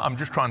all of them. I'm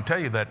just trying to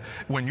tell you that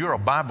when you're a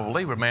Bible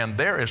believer, man,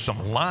 there is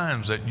some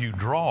lines that you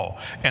draw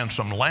and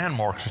some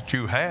landmarks that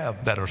you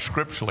have that are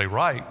scripturally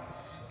right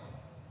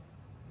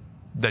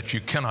that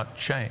you cannot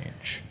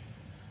change.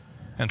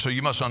 And so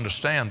you must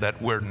understand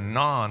that we're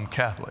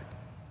non-Catholic,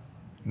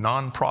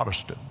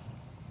 non-Protestant.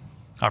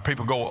 Our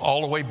people go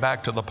all the way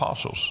back to the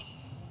apostles.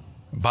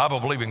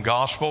 Bible-believing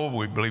gospel,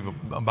 we believe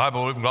a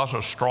Bible-believing gospel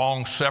is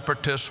strong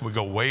separatists. We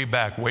go way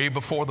back, way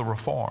before the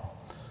Reform.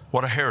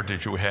 What a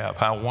heritage we have.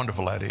 How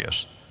wonderful that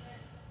is.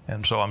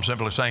 And so I'm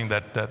simply saying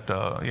that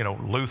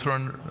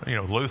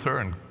Luther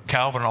and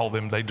Calvin and all of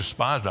them, they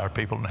despised our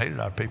people and hated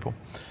our people.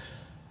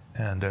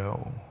 And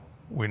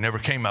we never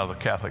came out of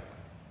the Catholic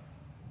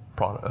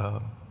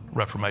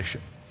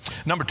Reformation.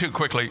 Number two,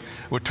 quickly,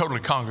 we're totally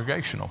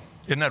congregational.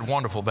 Isn't that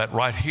wonderful that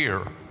right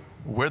here,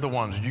 we're the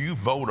ones, you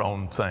vote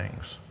on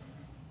things.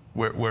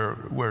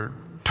 We're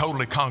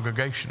totally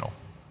congregational.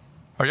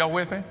 Are y'all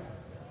with me?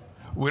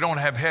 We don't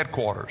have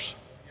headquarters.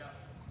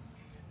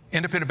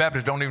 Independent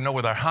Baptists don't even know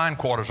where their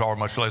hindquarters are,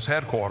 much less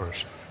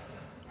headquarters.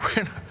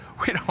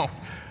 We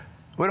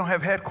don't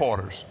have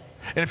headquarters.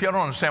 And if y'all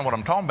don't understand what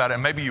I'm talking about,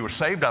 and maybe you were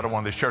saved out of one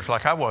of these churches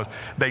like I was,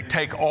 they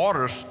take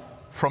orders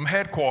from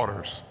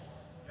headquarters.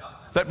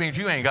 That means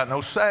you ain't got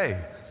no say.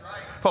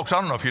 Folks, I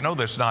don't know if you know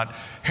this or not,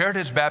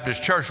 Heritage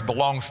Baptist Church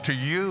belongs to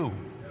you.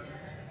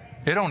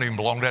 It don't even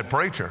belong to that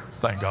preacher,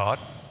 thank God.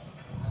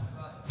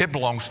 It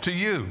belongs to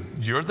you.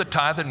 You're the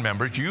tithing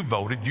members. You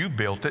voted. You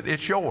built it.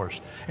 It's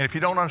yours. And if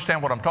you don't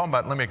understand what I'm talking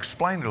about, let me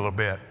explain it a little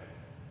bit.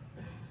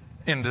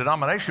 In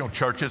denominational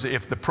churches,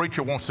 if the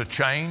preacher wants to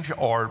change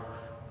or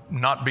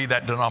not be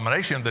that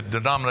denomination, the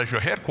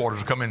denominational headquarters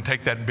will come in and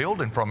take that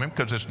building from him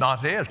because it's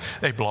not his.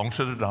 It belongs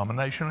to the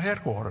denominational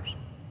headquarters.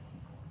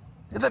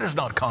 That is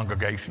not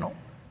congregational.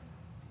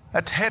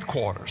 That's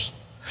headquarters.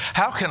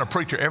 How can a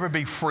preacher ever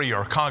be free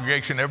or a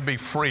congregation ever be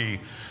free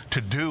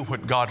to do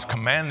what God's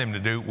commanded them to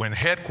do when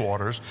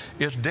headquarters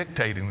is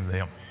dictating to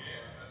them?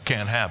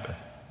 Can't happen.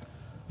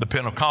 The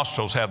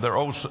Pentecostals have their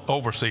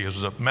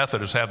overseers. The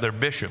Methodists have their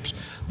bishops.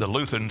 The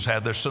Lutherans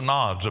have their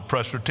synods. The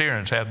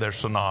Presbyterians have their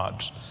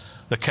synods.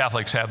 The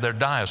Catholics have their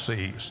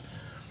dioceses.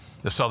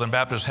 The Southern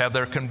Baptists have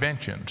their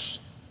conventions.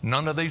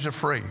 None of these are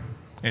free.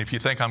 And if you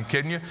think I'm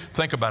kidding you,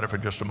 think about it for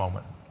just a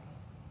moment.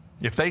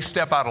 If they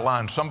step out of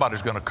line,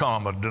 somebody's going to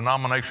come, a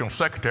denominational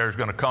secretary is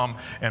going to come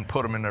and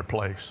put them in their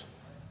place.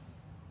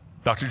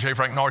 Dr. J.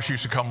 Frank Norris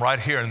used to come right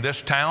here in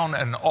this town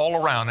and all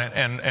around it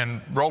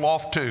and roll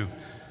off too.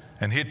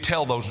 And he'd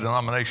tell those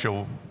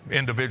denominational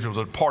individuals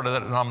that are part of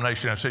that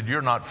denomination, I said,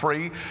 you're not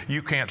free.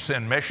 You can't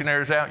send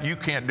missionaries out. You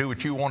can't do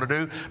what you want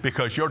to do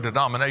because your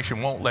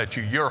denomination won't let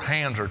you. Your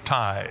hands are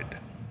tied.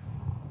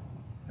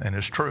 And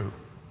it's true.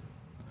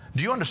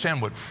 Do you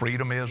understand what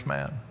freedom is,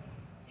 man?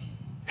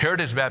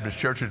 Heritage Baptist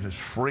Churches is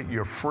free.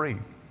 You're free.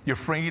 You're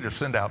free to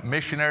send out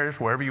missionaries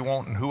wherever you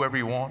want and whoever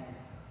you want.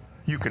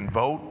 You can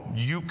vote.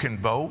 You can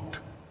vote.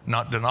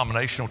 Not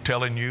denominational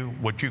telling you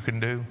what you can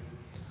do.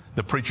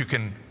 The preacher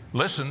can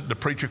listen. The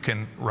preacher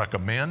can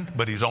recommend,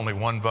 but he's only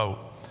one vote.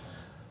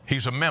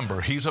 He's a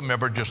member. He's a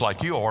member just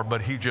like you are,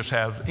 but he just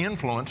has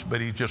influence,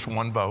 but he's just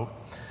one vote.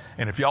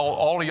 And if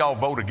all of y'all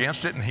vote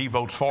against it and he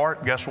votes for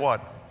it, guess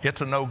what?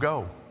 It's a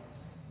no-go.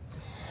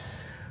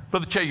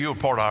 Brother Che, you were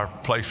part of our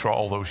place for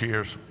all those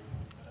years.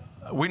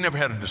 We never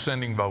had a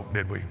dissenting vote,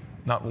 did we?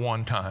 Not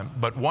one time.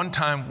 But one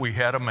time we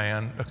had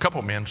a couple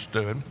of men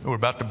stood. We were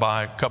about to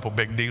buy a couple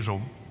big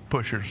diesel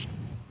buses.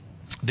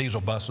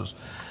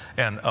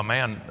 And a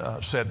man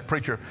said,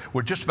 "Preacher,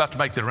 we're just about to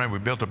make the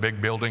arrangement. We built a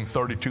big building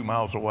 32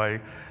 miles away.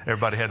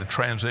 Everybody had to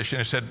transition."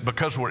 He said,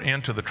 "Because we're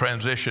into the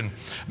transition,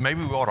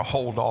 maybe we ought to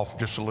hold off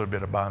just a little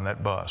bit of buying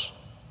that bus."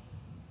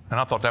 And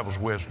I thought that was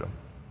wisdom.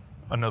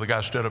 Another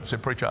guy stood up and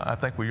said, "Preacher, I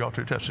think we ought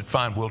to." I said,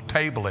 "Fine, we'll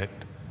table it."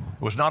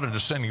 It was not a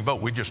dissenting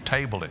vote. We just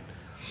tabled it.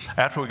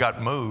 After we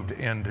got moved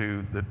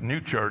into the new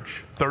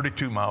church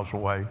 32 miles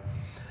away,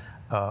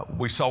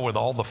 we saw where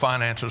all the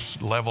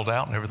finances leveled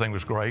out and everything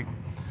was great.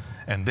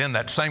 And then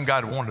that same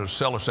guy that wanted to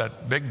sell us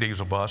that big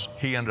diesel bus,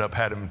 he ended up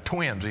having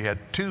twins. He had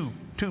two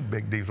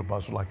big diesel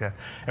buses like that.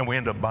 And we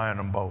ended up buying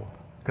them both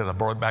because I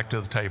brought it back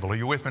to the table. Are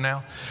you with me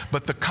now?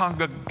 But the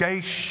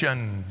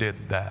congregation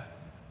did that.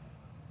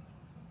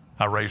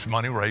 I raised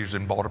money,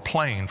 and bought a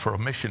plane for a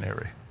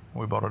missionary.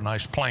 We bought a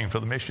nice plane for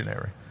the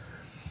missionary.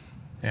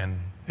 And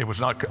it was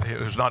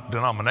not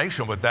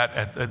denominational, but that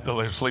at the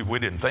least we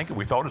didn't think it.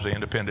 We thought it was an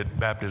independent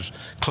Baptist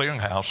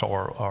clearinghouse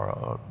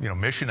or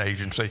mission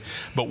agency.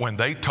 But when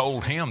they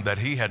told him that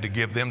he had to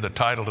give them the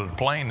title to the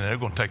plane and they're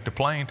going to take the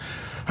plane,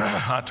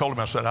 I told him,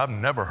 I said, "I've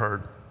never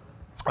heard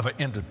of an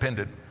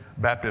independent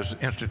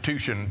Baptist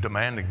institution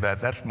demanding that.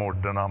 That's more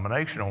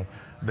denominational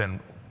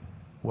than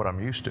what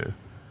I'm used to."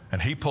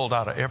 And he pulled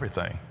out of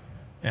everything,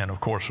 and of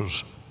course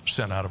was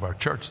sent out of our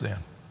church then.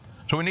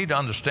 So we need to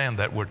understand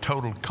that we're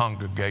total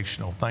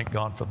congregational. Thank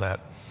God for that.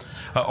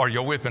 Are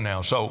you with me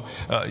now? So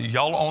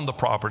y'all own the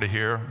property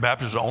here.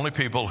 Baptists are the only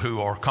people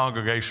who are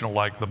congregational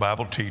like the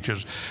Bible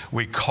teaches.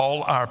 We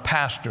call our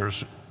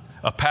pastors.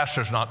 A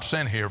pastor's not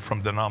sent here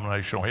from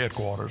denominational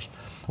headquarters.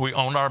 We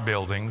own our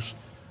buildings.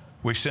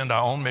 We send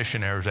our own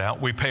missionaries out.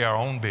 We pay our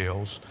own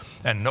bills.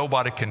 And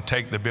nobody can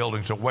take the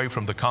buildings away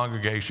from the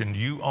congregation.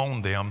 You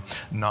own them,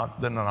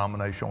 not the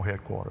denominational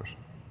headquarters.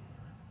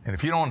 And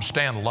if you don't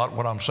understand a lot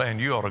what I'm saying,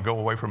 you ought to go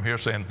away from here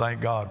saying,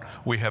 "Thank God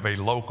we have a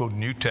local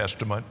New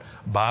Testament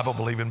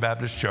Bible-believing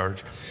Baptist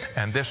church,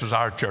 and this is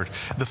our church."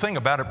 The thing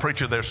about it,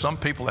 preacher, there's some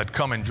people that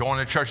come and join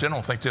the church, they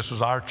don't think this is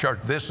our church.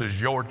 This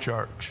is your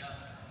church.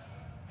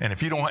 And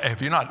if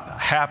you're not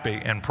happy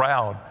and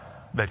proud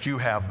that you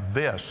have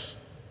this,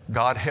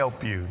 God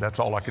help you.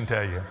 That's all I can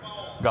tell you.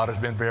 God has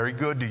been very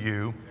good to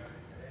you.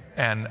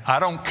 And I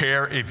don't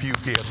care if you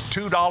give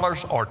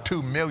 $2 or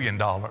 $2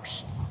 million.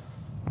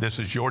 This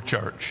is your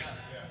church,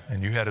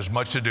 and you had as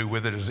much to do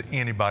with it as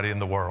anybody in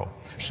the world.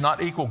 It's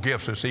not equal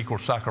gifts, it's equal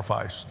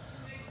sacrifice.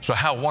 So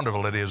how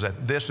wonderful it is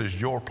that this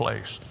is your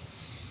place,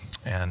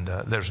 and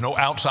there's no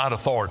outside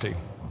authority.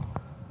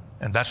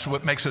 And that's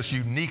what makes us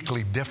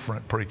uniquely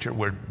different, preacher.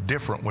 We're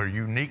different. We're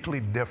uniquely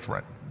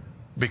different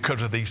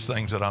because of these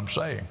things that I'm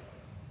saying.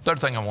 Third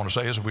thing I want to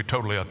say is we're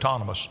totally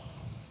autonomous.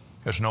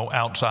 There's no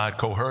outside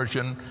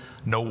coercion.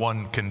 No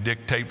one can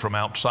dictate from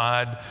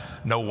outside.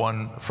 No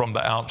one from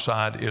the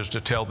outside is to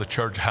tell the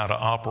church how to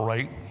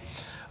operate.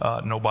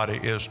 Nobody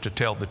is to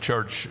tell the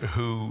church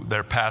who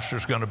their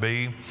pastor's going to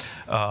be.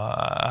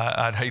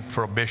 I'd hate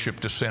for a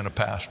bishop to send a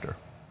pastor.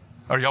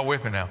 Are y'all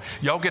with me now?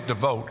 Y'all get to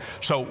vote.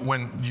 So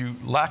when you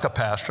lack a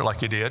pastor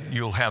like you did,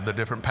 you'll have the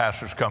different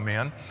pastors come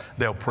in,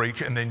 they'll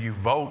preach, and then you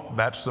vote,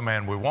 that's the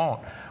man we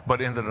want.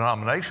 But in the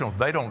denominationals,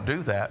 they don't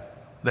do that.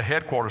 The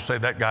headquarters say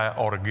that guy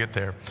ought to get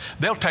there.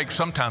 They'll take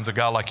sometimes a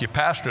guy like your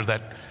pastor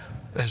that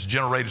has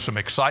generated some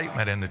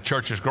excitement and the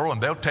church is growing.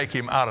 They'll take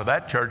him out of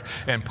that church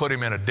and put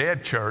him in a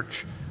dead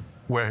church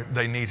where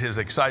they need his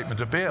excitement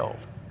to build.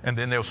 And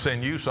then they'll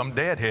send you some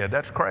deadhead.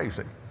 That's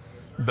crazy.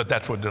 But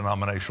that's what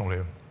denominational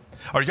is.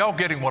 Are y'all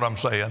getting what I'm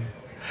saying?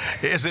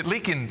 Is it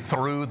leaking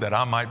through that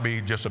I might be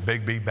just a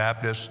big B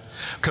Baptist?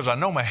 Because I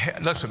know my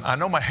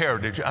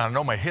heritage, I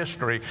know my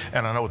history,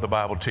 and I know what the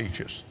Bible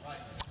teaches.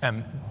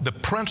 And the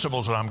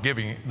principles that I'm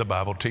giving the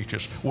Bible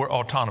teaches, we're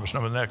autonomous.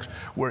 Number next,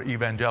 we're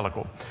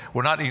evangelical.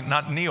 We're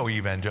not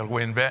neo-evangelical.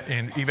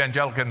 We're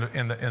evangelical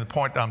in the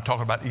point I'm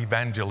talking about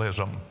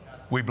evangelism.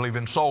 We believe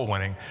in soul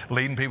winning,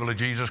 leading people to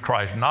Jesus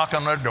Christ, knocking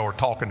on their door,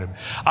 talking to them.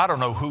 I don't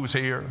know who's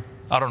here.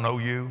 I don't know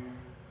you.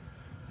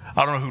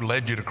 I don't know who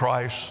led you to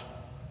Christ.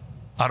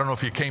 I don't know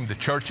if you came to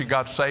church and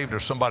got saved or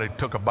somebody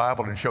took a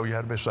Bible and showed you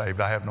how to be saved.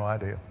 I have no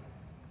idea.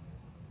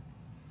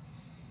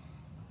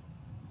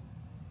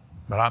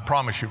 But I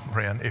promise you,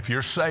 friend, if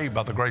you're saved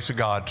by the grace of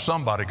God,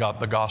 somebody got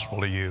the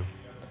gospel to you.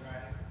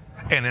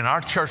 And in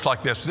our church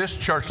like this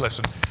church,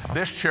 listen,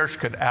 this church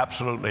could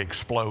absolutely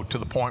explode to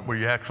the point where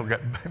you actually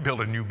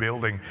build a new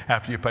building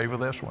after you pay for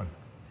this one.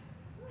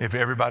 If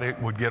everybody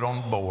would get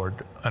on board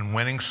and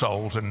winning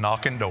souls and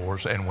knocking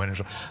doors and winning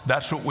souls.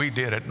 That's what we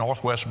did at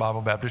Northwest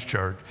Bible Baptist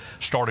Church,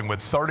 starting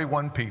with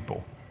 31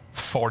 people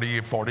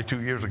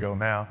 42 years ago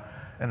now.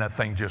 And that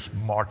thing just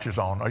marches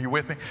on. Are you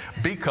with me?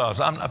 Because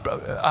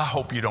I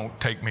hope you don't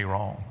take me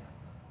wrong,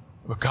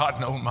 but God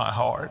knows my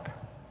heart.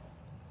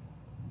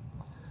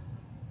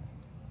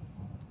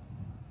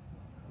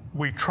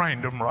 We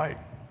trained them right.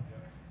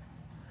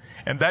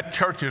 And that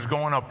church is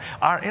going up.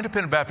 Our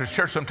Independent Baptist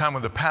Church, sometime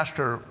when the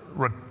pastor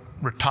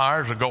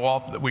retires or go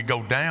off, we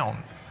go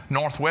down.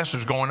 Northwest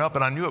is going up,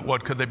 and I knew it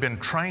would because they've been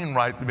trained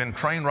right. They've been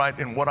trained right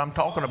in what I'm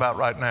talking about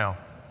right now.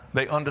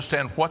 They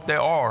understand what they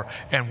are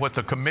and what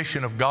the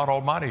commission of God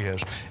Almighty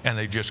is, and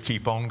they just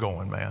keep on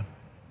going, man.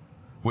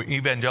 We're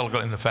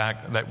evangelical in the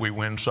fact that we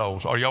win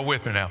souls. Are y'all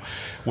with me now?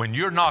 When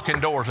you're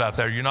knocking doors out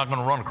there, you're not going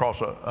to run across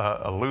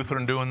a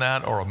Lutheran doing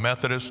that or a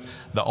Methodist.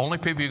 The only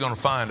people you're going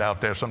to find out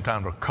there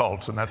sometimes are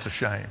cults, and that's a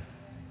shame.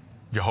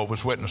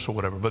 Jehovah's Witness or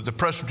whatever. But the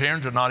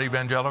Presbyterians are not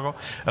evangelical.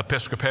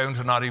 Episcopalians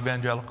are not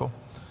evangelical.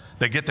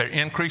 They get their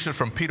increases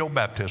from pedo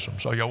baptism.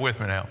 So y'all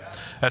with me now?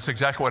 That's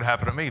exactly what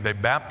happened to me. They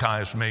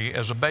baptized me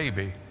as a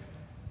baby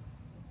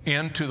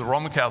into the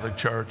Roman Catholic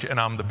Church, and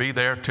I'm to be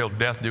there till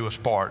death do us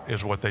part,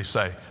 is what they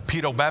say.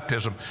 Pedo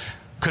baptism.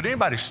 Could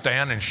anybody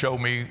stand and show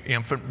me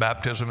infant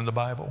baptism in the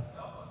Bible?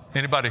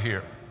 Anybody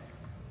here?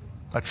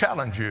 I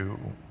challenge you.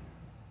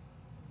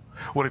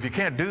 Well, if you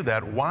can't do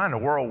that, why in the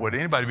world would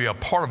anybody be a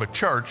part of a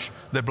church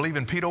that believe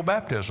in pedo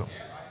baptism?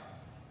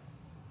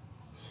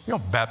 You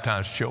don't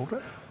baptize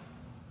children.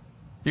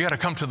 You got to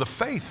come to the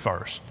faith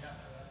first.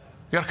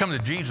 You got to come to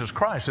Jesus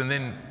Christ, and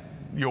then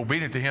you're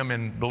obedient to Him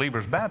in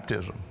believer's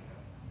baptism.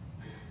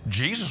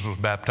 Jesus was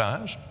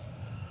baptized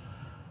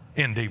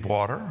in deep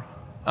water.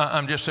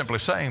 I'm just simply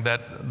saying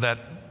that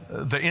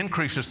the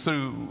increase is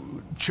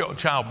through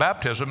child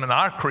baptism, and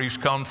our increase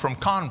comes from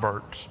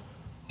converts,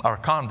 our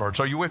converts.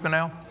 Are you with me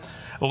now?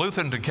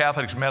 Lutherans and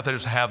Catholics,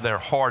 Methodists have their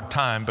hard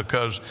time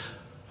because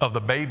of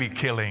the baby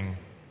killing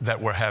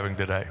that we're having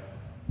today.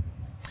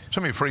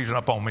 Some of you freezing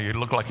up on me. You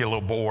look like you're a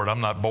little bored. I'm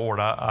not bored.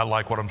 I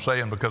like what I'm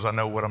saying because I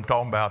know what I'm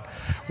talking about.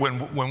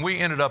 When we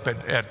ended up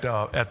at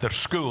the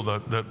school,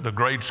 the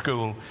grade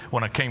school,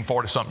 when I came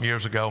 40-something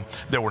years ago,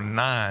 there were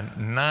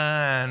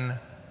nine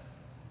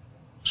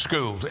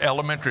schools,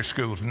 elementary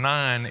schools,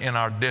 9 in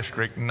our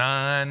district,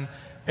 9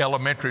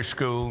 elementary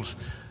schools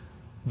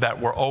that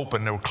were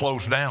open. They were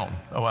closed down.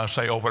 Oh, I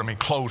say open, I mean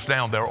closed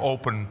down. They were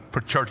open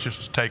for churches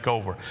to take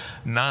over.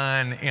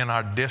 9 in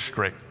our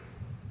district.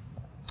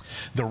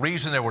 The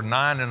reason there were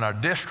 9 in our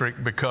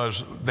district,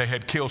 because they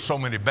had killed so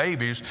many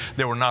babies,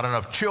 there were not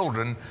enough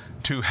children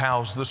to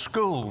house the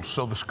schools.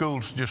 So the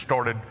schools just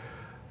started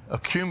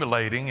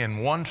accumulating in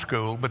one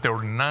school, but there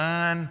were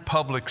 9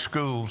 public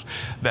schools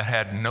that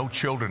had no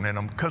children in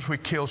them because we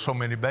killed so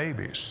many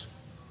babies.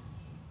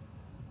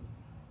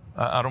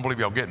 I don't believe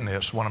y'all getting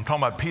this. When I'm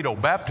talking about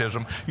pedo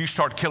baptism, you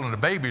start killing the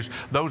babies.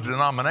 Those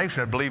denominations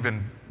that believe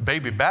in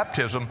baby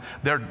baptism,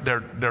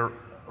 their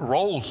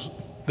roles,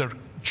 their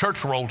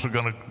church roles are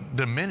going to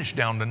diminish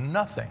down to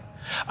nothing.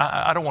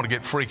 I don't want to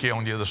get freaky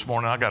on you this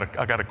morning. I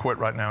got to quit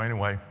right now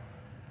anyway.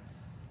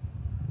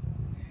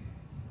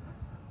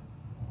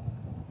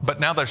 But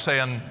now they're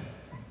saying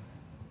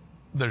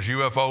there's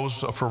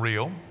UFOs for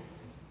real,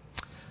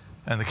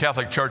 and the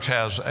Catholic Church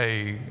has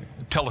a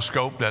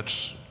telescope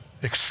that's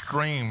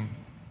extreme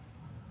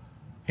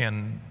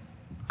in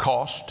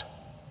cost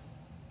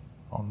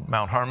on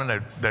Mount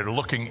Hermon. They're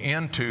looking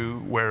into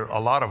where a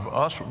lot of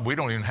us, we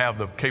don't even have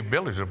the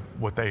capabilities of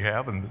what they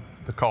have and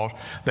the cost.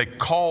 They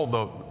call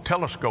the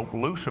telescope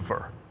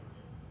Lucifer.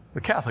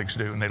 The Catholics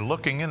do, and they're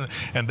looking in,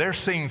 and they're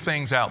seeing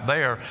things out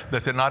there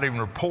that they're not even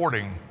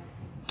reporting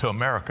to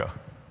America.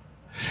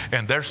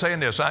 And they're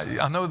saying this,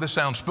 I know this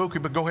sounds spooky,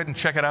 but go ahead and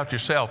check it out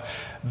yourself.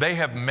 They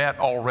have met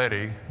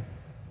already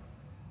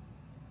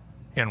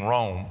in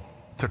Rome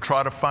to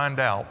try to find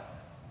out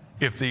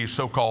if these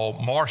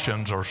so-called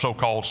Martians or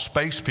so-called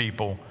space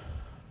people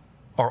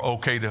are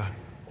okay to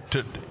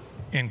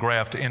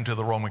engraft into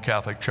the Roman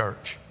Catholic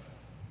Church.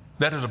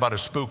 That is about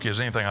as spooky as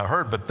anything I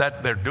heard, but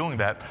that they're doing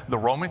that. The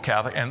Roman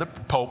Catholic and the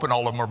Pope and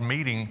all of them are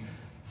meeting,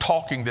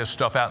 talking this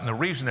stuff out. And the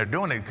reason they're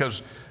doing it is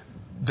because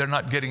they're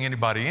not getting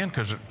anybody in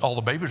because all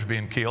the babies are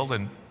being killed.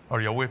 And are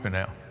y'all with me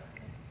now?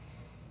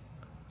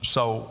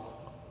 So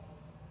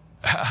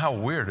how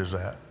weird is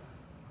that?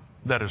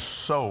 That is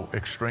so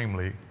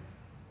extremely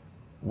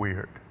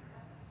weird.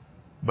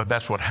 But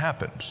that's what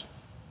happens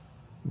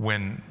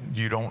when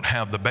you don't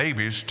have the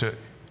babies to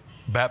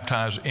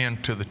baptize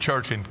into the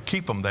church and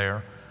keep them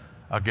there.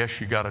 I guess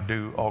you got to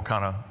do all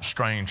kind of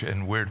strange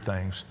and weird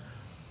things.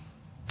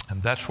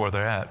 And that's where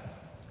they're at.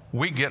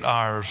 We get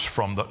ours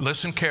from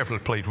listen carefully,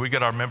 please. We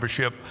get our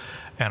membership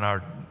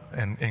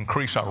and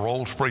increase our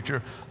rolls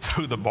preacher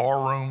through the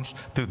bar rooms,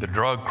 through the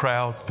drug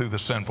crowd, through the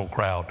sinful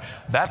crowd.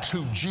 That's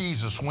who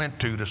Jesus went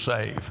to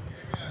save.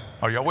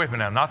 Are y'all with me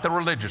now? Not the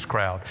religious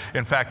crowd.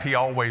 In fact, he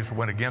always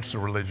went against the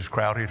religious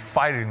crowd. He's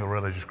fighting the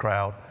religious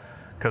crowd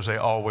because they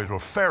always were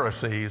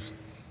Pharisees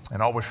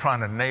and always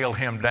trying to nail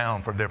him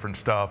down for different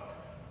stuff.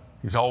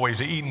 He's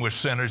always eating with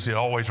sinners. He's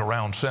always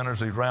around sinners.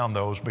 He's around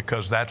those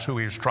because that's who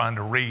he's trying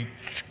to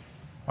reach.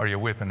 Are you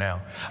with me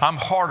now? I'm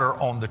harder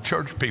on the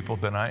church people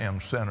than I am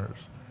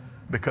sinners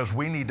because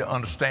we need to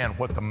understand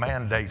what the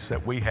mandates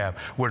that we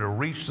have. We're to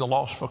reach the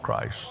lost for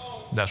Christ.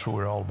 That's what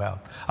we're all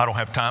about. I don't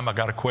have time. I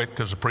got to quit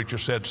because the preacher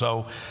said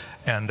so.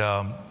 And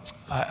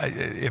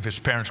if his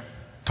parents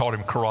taught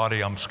him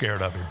karate, I'm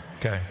scared of him.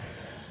 Okay.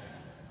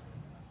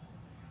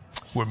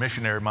 We're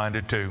missionary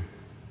minded too.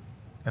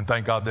 And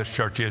thank God this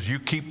church is. You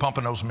keep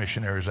pumping those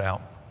missionaries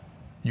out.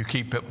 You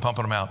keep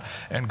pumping them out,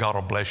 and God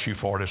will bless you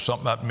for it. There's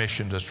something about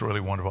missions that's really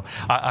wonderful.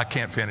 I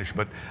can't finish,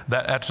 but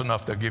that's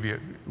enough to give you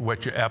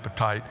whet your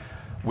appetite.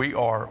 We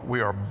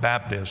are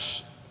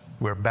Baptists.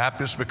 We're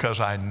Baptists because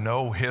I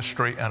know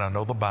history and I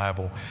know the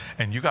Bible.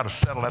 And you got to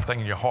settle that thing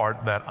in your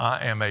heart that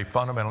I am a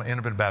fundamental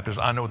independent Baptist.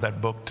 I know what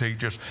that book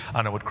teaches.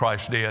 I know what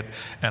Christ did.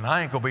 And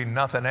I ain't going to be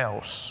nothing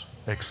else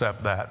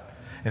except that.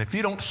 And if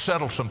you don't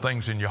settle some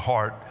things in your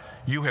heart,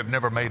 you have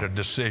never made a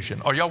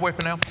decision. Are y'all with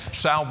me now?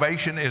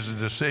 Salvation is a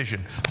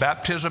decision.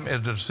 Baptism is a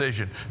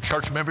decision.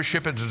 Church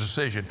membership is a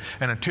decision.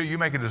 And until you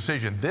make a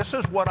decision, this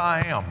is what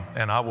I am,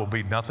 and I will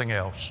be nothing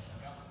else,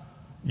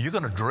 you're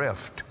going to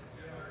drift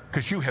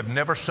because you have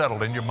never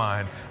settled in your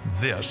mind,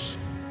 this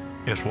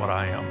is what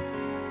I am.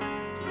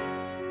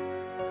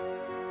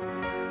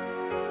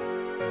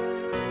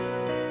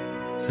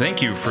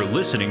 Thank you for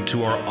listening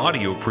to our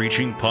audio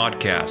preaching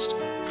podcast.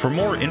 For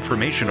more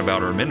information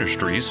about our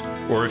ministries,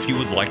 or if you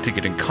would like to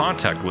get in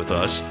contact with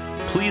us,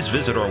 please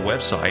visit our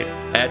website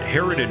at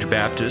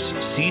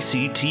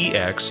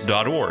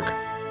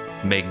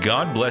heritagebaptistcctx.org. May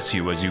God bless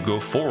you as you go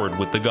forward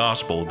with the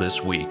gospel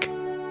this week.